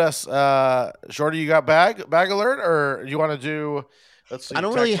 hit us, Shorty. You got bag alert, or you want to do? Let's see. I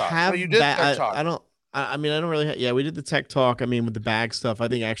don't tech really talk. have No, you did that. tech talk. I don't. I mean, I don't really. Yeah, we did the tech talk. I mean, with the bag stuff, I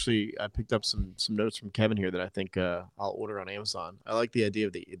think actually I picked up some notes from Kevin here that I think I'll order on Amazon. I like the idea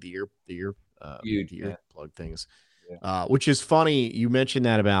of the ear plug things, which is funny. You mentioned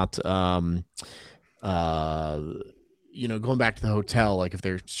that about going back to the hotel, like if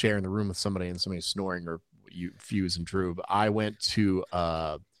they're sharing the room with somebody and somebody's snoring or Fuse and Drew. But I went to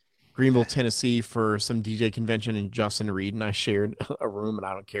Greenville, Tennessee for some DJ convention and Justin Reed, and I shared a room, and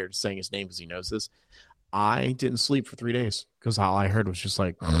I don't care saying his name because he knows this. I didn't sleep for 3 days because all I heard was just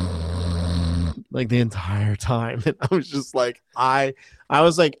like the entire time. And I was just like, I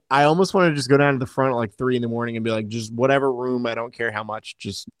was like, I almost wanted to just go down to the front at like 3 a.m. and be like, just whatever room, I don't care how much,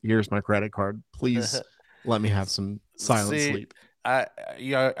 just here's my credit card. Please let me have some silent sleep. I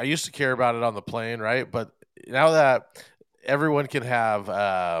used to care about it on the plane, right? But now that everyone can have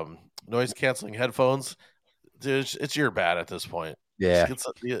noise canceling headphones, dude, it's your bad at this point. Yeah.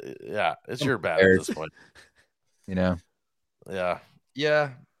 It's your bad at this point. You know. Yeah. Yeah.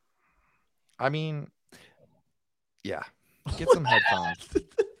 I mean, yeah. Get some headphones.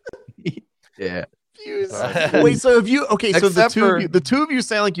 Yeah. Wait, so if you so Except the two of you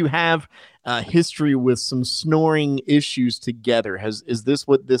sound like you have history with some snoring issues together. Is this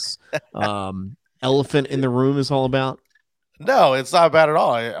what this elephant in the room is all about? No, it's not bad at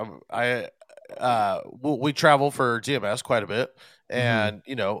all. We travel for GMS quite a bit, and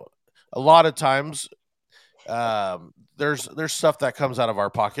you know, a lot of times, there's stuff that comes out of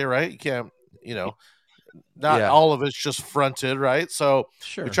our pocket, right? You can't, you know, not all of it's just fronted, right? So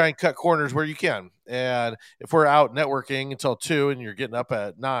Sure. we try and cut corners where you can. And if we're out networking until 2 and you're getting up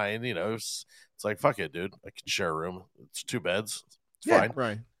at 9, you know, it's like, fuck it, dude. I can share a room. It's 2 beds. It's fine.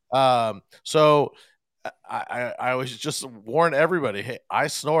 Right. So I always just warn everybody, hey, I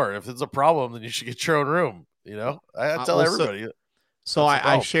snore. If it's a problem, then you should get your own room. You know, I tell everybody. So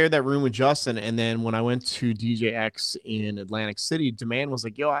I shared that room with Justin, and then when I went to DJX in Atlantic City, Demand was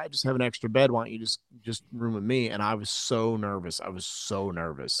like, "Yo, I just have an extra bed. Why don't you just room with me?" And I was so nervous.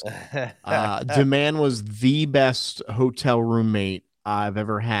 Demand was the best hotel roommate I've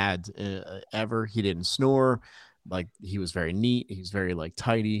ever had. Ever. He didn't snore. Like, he was very neat. He's very like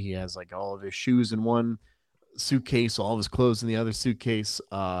tidy. He has like all of his shoes in one suitcase, all of his clothes in the other suitcase.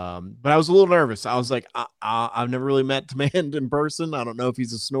 But I was a little nervous. I was like, I've never really met Demand in person. I don't know if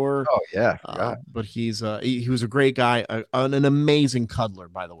he's a snorer. Oh yeah, but he's he was a great guy, an amazing cuddler,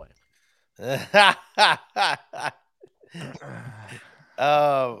 by the way.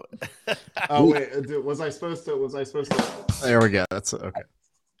 Oh wait, was I supposed to? There we go. That's okay.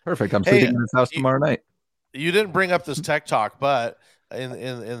 Perfect. I'm sleeping in his house tomorrow night. You didn't bring up this tech talk, but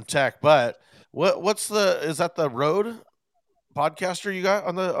in tech, but is that the Rode podcaster you got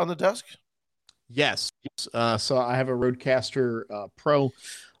on the desk? Yes. So I have a Rodecaster Pro,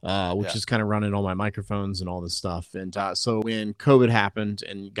 which is kind of running all my microphones and all this stuff. And so when COVID happened,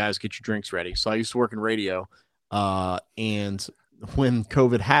 and guys, get your drinks ready. So I used to work in radio, and when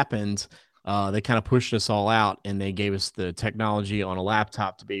COVID happened, they kind of pushed us all out, and they gave us the technology on a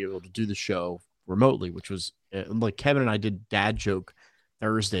laptop to be able to do the show remotely, which was like Kevin and I did Dad Joke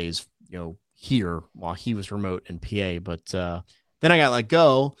Thursdays, you know, here while he was remote in PA. But then I got let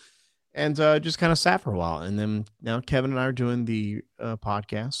go and just kind of sat for a while. And then now Kevin and I are doing the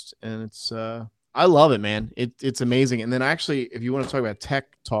podcast, and it's I love it, man. It's amazing. And then actually, if you want to talk about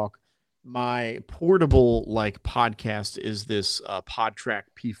tech talk, my portable like podcast is this PodTrack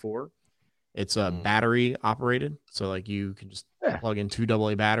P4. It's battery operated, so like you can just plug in 2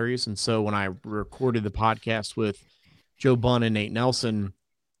 AA batteries. And so when I recorded the podcast with Joe Bunn and Nate Nelson,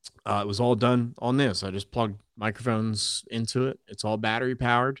 it was all done on this. I just plugged microphones into it. It's all battery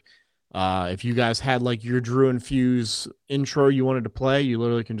powered. If you guys had like your Drew and Fuse intro you wanted to play, you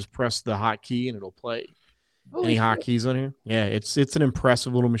literally can just press the hotkey and it'll play any hotkeys on here. Yeah, it's an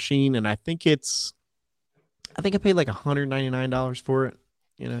impressive little machine, and I think I paid like $199 for it.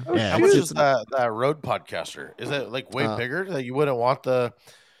 You know, how much is that Rode podcaster? Is it like way bigger that you wouldn't want the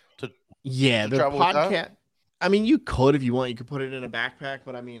podcast? I mean, you could if you want. You could put it in a backpack,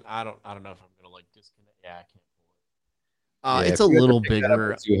 but I mean, I don't know if I'm gonna like disconnect. Yeah, I can't pull it. It's a little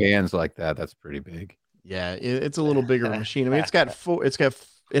bigger. 2 hands like that. That's pretty big. Yeah, it's a little bigger of a machine. I mean,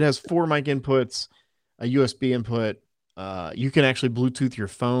 it has 4 mic inputs, a USB input. You can actually Bluetooth your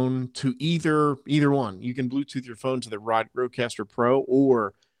phone to either one. You can Bluetooth your phone to the Rodecaster Pro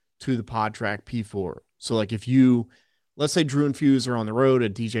or to the PodTrack P4. So like if you, let's say Drew and Fuse are on the road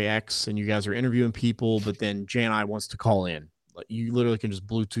at DJX and you guys are interviewing people, but then Jan-I wants to call in, you literally can just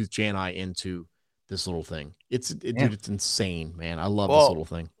Bluetooth Jan-I into this little thing. Dude, it's insane, man. I love this little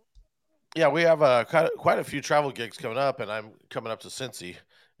thing. Yeah, we have quite a few travel gigs coming up, and I'm coming up to Cincy,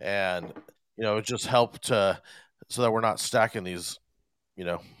 and you know, it just helped so that we're not stacking these, you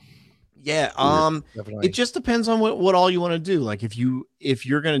know. Yeah, it just depends on what all you want to do. Like if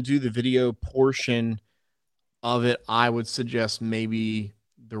you're going to do the video portion of it, I would suggest maybe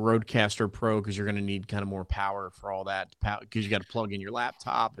the Rodecaster Pro, because you're going to need kind of more power for all that, because you got to plug in your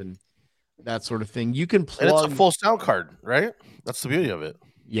laptop and that sort of thing. You can plug, and it's a full sound card, right? That's the beauty of it.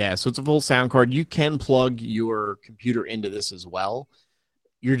 Yeah, so it's a full sound card. You can plug your computer into this as well.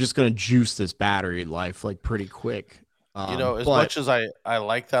 You're just going to juice this battery life like pretty quick. You know, as much as I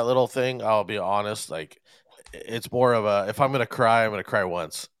like that little thing, I'll be honest, like it's more of a, if I'm going to cry, I'm going to cry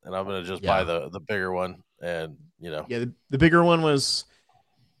once, and I'm going to just buy the bigger one. And, you know. Yeah, the bigger one was,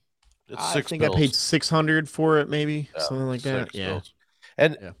 it's I think I paid $600 for it, maybe, something like that. Yeah. Bills.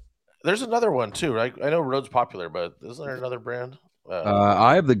 And there's another one too, right? I know Rode's popular, but isn't there another brand?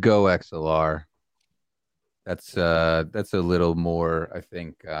 I have the Go XLR. That's a little more, I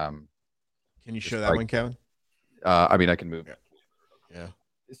think. Can you show Just that like- one, Kevin? I mean, I can move. Yeah.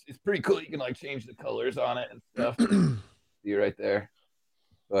 It's pretty cool. You can like change the colors on it and stuff. See right there.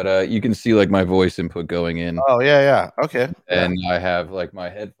 But you can see like my voice input going in, Oh yeah. Okay. and I have like my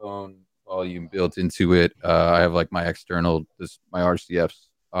headphone volume built into it. I have like my external, my RCFs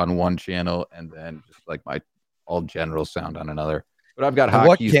on one channel, and then just like my all general sound on another. But I've got And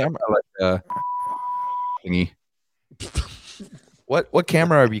what hotkeys. camera? Thingy. What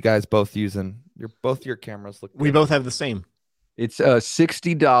camera are you guys both using? Both your cameras look. We good. both have the same It's a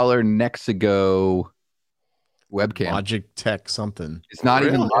 $60 Nexigo webcam. Logitech something. It's not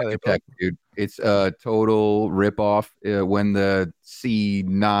even Really? Logitech, dude. It's a total ripoff. When the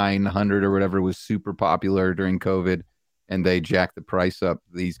C900 or whatever was super popular during COVID, and they jacked the price up,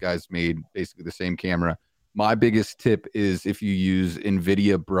 these guys made basically the same camera. My biggest tip is if you use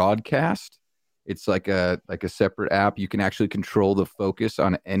NVIDIA Broadcast, it's like a separate app. You can actually control the focus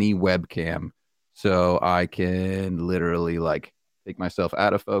on any webcam. So I can literally like take myself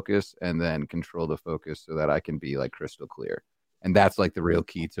out of focus and then control the focus so that I can be like crystal clear. And that's like the real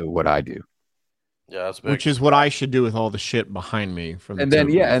key to what I do. Yeah, that's big. Which is what I should do with all the shit behind me from the And then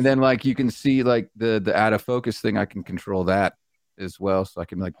two booth. and then like you can see like the out of focus thing. I can control that as well, so I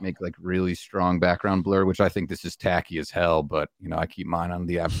can like make like really strong background blur, which I think this is tacky as hell, but you know I keep mine on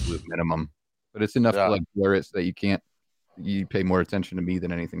the absolute minimum. But it's enough Yeah. to like blur it so that you pay more attention to me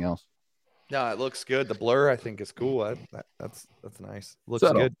than anything else. No, it looks good. The blur I think is cool. That's nice. Looks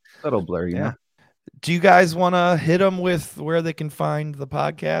Subtle. good. That'll blur, you Yeah. know. Do you guys want to hit them with where they can find the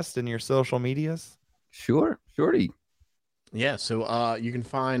podcast and your social medias? Sure, shorty. Yeah, so you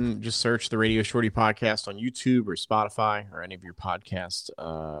can just search the Radio Shorty podcast on YouTube or Spotify or any of your podcast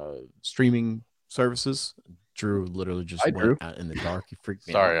streaming services. Drew literally just Hi, went Drew. out in the dark. He freaked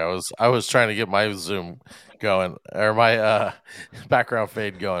me Sorry, out. I was trying to get my Zoom going or my background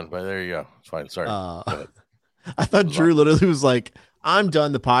fade going, but there you go. It's fine. Sorry. I thought Drew literally was like, "I'm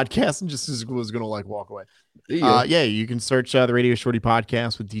done the podcast," and just was gonna like walk away. Yeah, you can search the Radio Shorty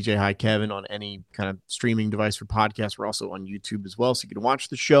podcast with DJ Hi Kevin on any kind of streaming device for podcasts. We're also on YouTube as well, so you can watch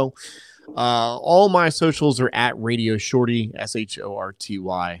the show. All my socials are at Radio Shorty,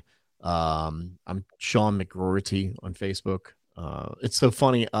 SHORTY. I'm Sean McGroarty on Facebook. It's so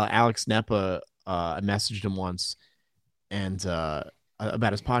funny. Alex Nepa, I messaged him once and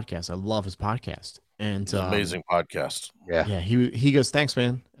about his podcast. I love his podcast. And It's an amazing podcast. yeah, he goes, "Thanks,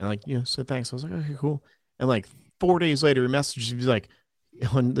 man." And like, said thanks. I was like, "Okay, cool." And like 4 days later, he messages me like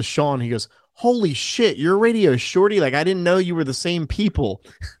on the Sean, he goes, "Holy shit, you're Radio Shorty. Like, I didn't know you were the same people."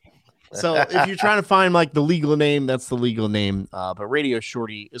 So if you're trying to find like the legal name, that's the legal name. But Radio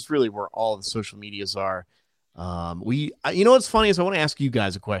Shorty is really where all the social medias are. You know what's funny is I want to ask you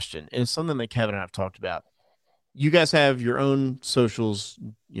guys a question, and it's something that Kevin and I have talked about. You guys have your own socials,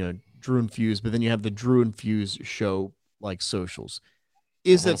 Drew and Fuse, but then you have the Drew and Fuse show like socials.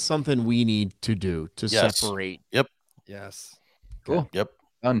 Is that something we need to do to Yes. separate? Yes. Cool. Yep.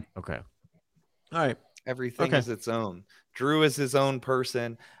 Done. Okay. All right. Everything Okay. is its own. Drew is his own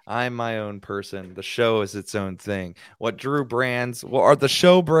person. I'm my own person. The show is its own thing. What Drew brands, or the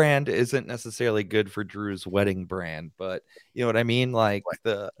show brand isn't necessarily good for Drew's wedding brand, but you know what I mean? Like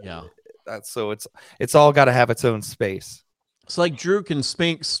Yeah. so it's all got to have its own space. It's like Drew can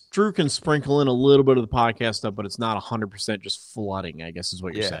sprinkle in a little bit of the podcast stuff, but it's not 100% just flooding, I guess is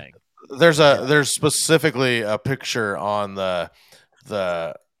what you're Yeah. saying. There's specifically a picture on the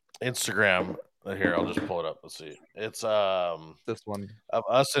Instagram. Here, I'll just pull it up. Let's see. It's This one. of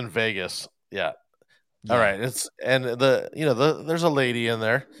us in Vegas. Yeah. Yeah. All right. It's and there's a lady in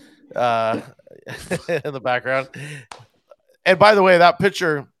there in the background. And by the way, that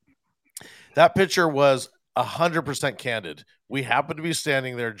picture was 100% candid. We happened to be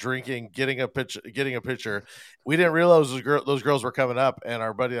standing there drinking, getting a picture. We didn't realize those girls were coming up, and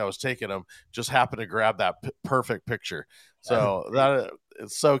our buddy that was taking them just happened to grab that perfect picture. So that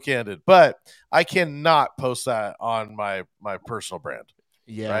it's so candid. But I cannot post that on my personal brand.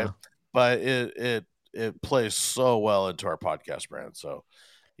 Yeah. Right. But it plays so well into our podcast brand. So,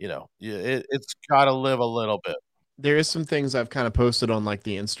 it's got to live a little bit. There is some things I've kind of posted on like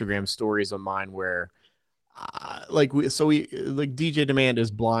the Instagram stories of mine where like DJ Demand is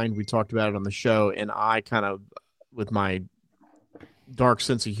blind. We talked about it on the show, and I kind of, with my dark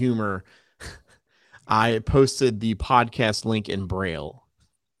sense of humor, I posted the podcast link in Braille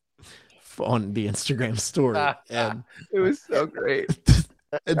on the Instagram story, and It was so great.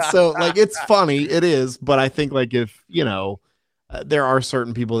 and so like it's funny, it is, but I think like if there are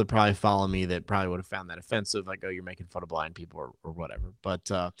certain people that probably follow me that probably would have found that offensive, like, oh, you're making fun of blind people or whatever. But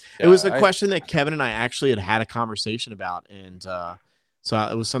it was a question that Kevin and I actually had a conversation about, and so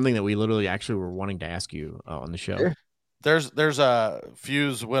it was something that we literally actually were wanting to ask you on the show. Yeah. There's a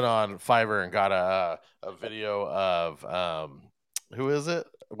Fuse went on Fiverr and got a video of who is it?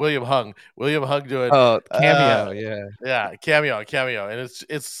 William Hung doing Cameo. cameo, and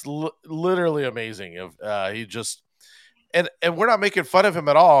it's literally amazing. If he just and we're not making fun of him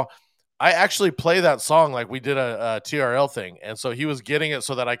at all. I actually play that song like we did a TRL thing, and so he was getting it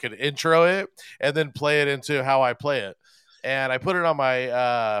so that I could intro it and then play it into how I play it, and I put it on my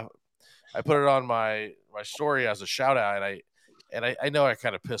story as a shout out, and I know I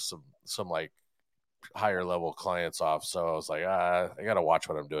kind of pissed some like higher level clients off, so I was like, I gotta watch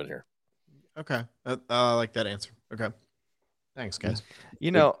what I'm doing here. Okay, I like that answer. Okay, thanks, guys.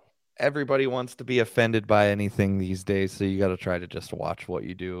 Everybody wants to be offended by anything these days, so you got to try to just watch what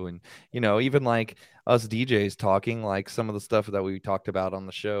you do. And even like us DJs talking, like some of the stuff that we talked about on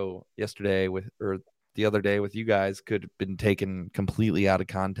the show yesterday or the other day with you guys could have been taken completely out of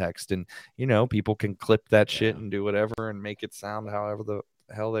context, and people can clip that shit and do whatever and make it sound however the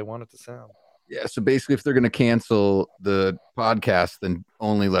hell they want it to sound. Yeah, so basically, if they're going to cancel the podcast, then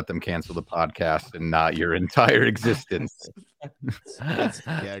only let them cancel the podcast and not your entire existence.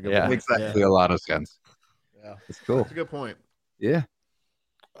 Yeah, makes actually a lot of sense. Yeah, it's cool. That's a good point. Yeah,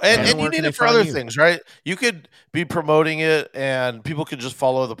 and you need it for other things, right? You could be promoting it, and people could just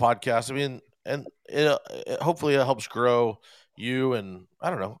follow the podcast. I mean, and hopefully it helps grow you. And I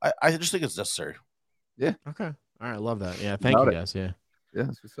don't know. I just think it's necessary. Yeah. Okay. All right. I love that. Yeah. Thank you, guys. Yeah. Yeah.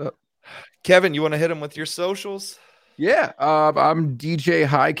 That's what's up. Kevin, you want to hit him with your socials? Yeah, I'm DJ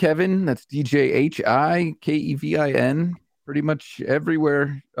Hi Kevin. That's DJ HIKEVIN. Pretty much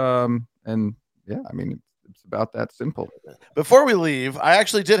everywhere. And yeah, I mean it's about that simple. Before we leave, I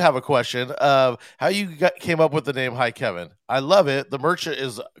actually did have a question of how you came up with the name Hi Kevin. I love it. The merch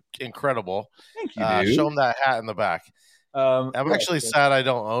is incredible. Thank you, dude. Show them that hat in the back. I'm actually sad I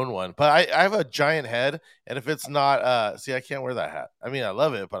don't own one, but I have a giant head, and if it's not, see, I can't wear that hat. I mean, I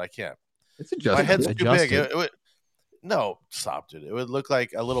love it, but I can't. It's adjustable. My head's too big. It would, no, stop, dude. It would look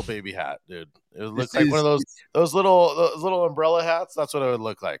like a little baby hat, dude. It would look like one of those little umbrella hats. That's what it would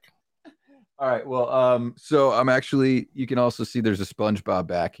look like. All right. Well, so I'm actually. You can also see there's a SpongeBob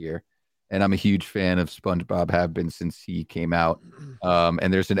back here, and I'm a huge fan of SpongeBob. Have been since he came out.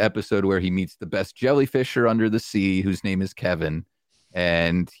 And there's an episode where he meets the best jellyfisher under the sea, whose name is Kevin,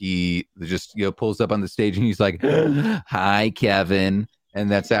 and he just pulls up on the stage and he's like, "Hi, Kevin," and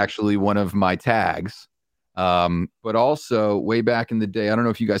that's actually one of my tags. But also way back in the day, I don't know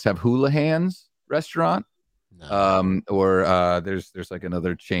if you guys have Hula Hands restaurant. No. Or there's like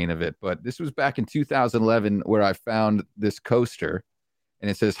another chain of it, but this was back in 2011 where I found this coaster, and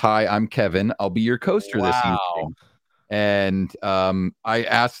it says, "Hi, I'm Kevin. I'll be your coaster this evening." And I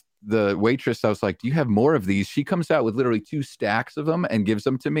asked the waitress, I was like, "Do you have more of these?" She comes out with literally 2 stacks of them and gives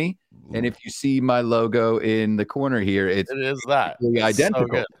them to me. And if you see my logo in the corner here, it is that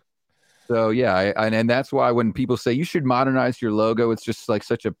identical. So yeah, and that's why when people say you should modernize your logo, it's just like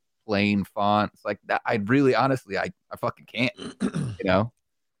such a plain font. It's like that. I really, honestly, I fucking can't. I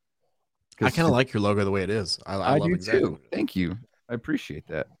kind of like your logo the way it is. I love do exactly too. Thank you. I appreciate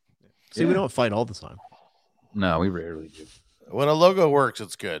that. See, we don't fight all the time. No, we rarely do. When a logo works,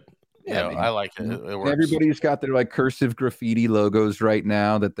 it's good. Yeah, I like it. It works. Everybody's got their like cursive graffiti logos right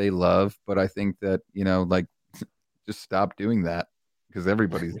now that they love, but I think that like just stop doing that because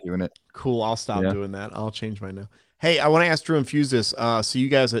everybody's doing it. Cool. I'll stop doing that. I'll change mine now. Hey, I want to ask Drew and Fuse this. So you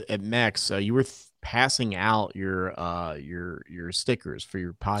guys at Mex, you were passing out your stickers for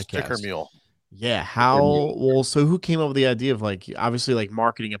your podcast. Sticker mule. Yeah. So who came up with the idea of obviously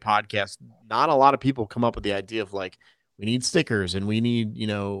marketing a podcast? Not a lot of people come up with the idea of we need stickers and we need,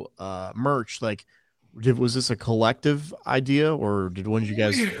 merch. Was this a collective idea or did one of you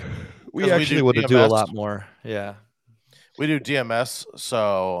guys? We actually would do a lot more. Yeah. We do DMS.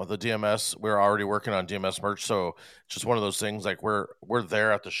 So the DMS, we're already working on DMS merch. So it's just one of those things we're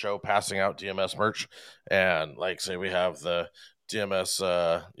there at the show passing out DMS merch. And say we have the DMS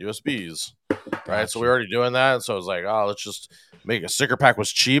USBs, right? Gotcha. So we're already doing that. And so it's let's just make a sticker pack.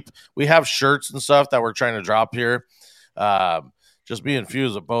 Was cheap. We have shirts and stuff that we're trying to drop here. Just me and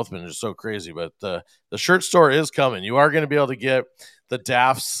Fuse have both been just so crazy, but the shirt store is coming. You are going to be able to get the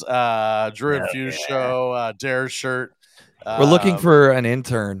Daft's Drew and Fuse show Dare shirt. We're looking for an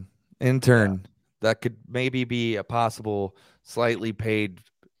intern that could maybe be a possible slightly paid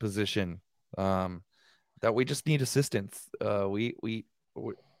position. That we just need assistance. There's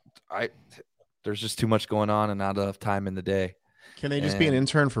just too much going on and not enough time in the day. Can they just be an And-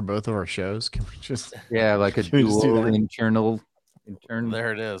 intern for both of our shows? Can we just? Yeah, like a Can we just do dual that? intern.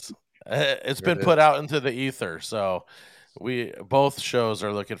 There it is. It's There been it put out into the ether, so both shows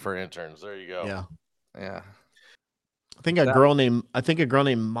are looking for interns. There you go. Yeah. Yeah. I think a girl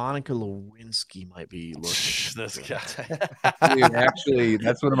named Monica Lewinsky might be looking. This guy. Dude, actually,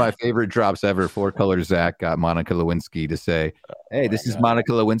 that's one of my favorite drops ever. Four Color Zach got Monica Lewinsky to say, "Hey, this is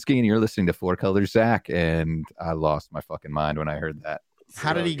Monica Lewinsky, and you're listening to Four Color Zach." And I lost my fucking mind when I heard that.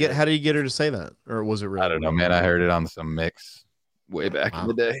 How did he get her to say that, or was it real? I don't know, man. I heard it on some mix way back in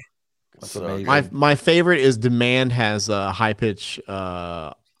the day. That's So amazing. My favorite is Demand has a high pitch.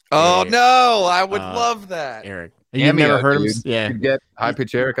 Oh no, I would Uh, love that. Eric, you've Cameo, never heard him? dude. Yeah, You could get High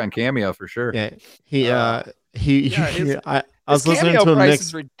Pitch Eric on Cameo for sure. yeah. Yeah, his- I was His listening cameo to a price mix.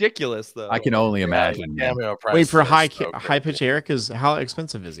 is ridiculous though. I can only imagine. man. Cameo price Wait for is high so high good. pitch Eric is how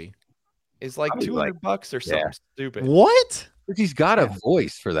expensive is he? It's like Probably $200 or something yeah. stupid. What? But he's got a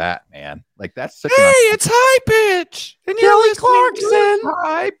voice for that, man. Like that's such Hey, an it's high pitch, and you're Kelly listening to Clarkson.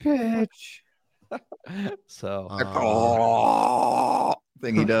 high pitch. So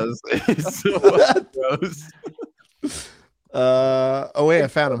Thing he does. It's so gross. Oh wait, I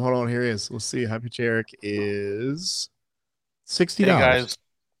found him. Hold on, here he is. We'll see. High pitch Eric is $60. Hey guys,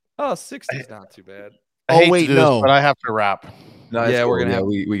 oh, 60 is not too bad. I Oh, hate wait, to do this, no. but I have to wrap. No, it's Yeah, we're cool. gonna have-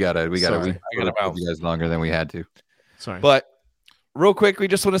 we gotta Sorry. I gotta bounce. you guys longer than we had to. Sorry. But real quick, we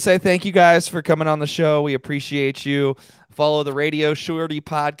just want to say thank you guys for coming on the show. We appreciate you. Follow the Radio Shorty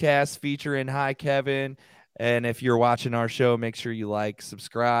podcast featuring Hi Kevin. And if you're watching our show, make sure you like,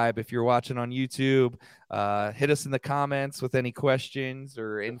 subscribe. If you're watching on YouTube, hit us in the comments with any questions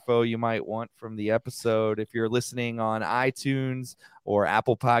or info you might want from the episode. If you're listening on iTunes or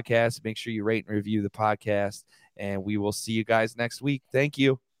Apple Podcasts, make sure you rate and review the podcast. And we will see you guys next week. Thank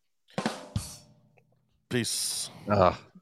you. Peace. Ugh.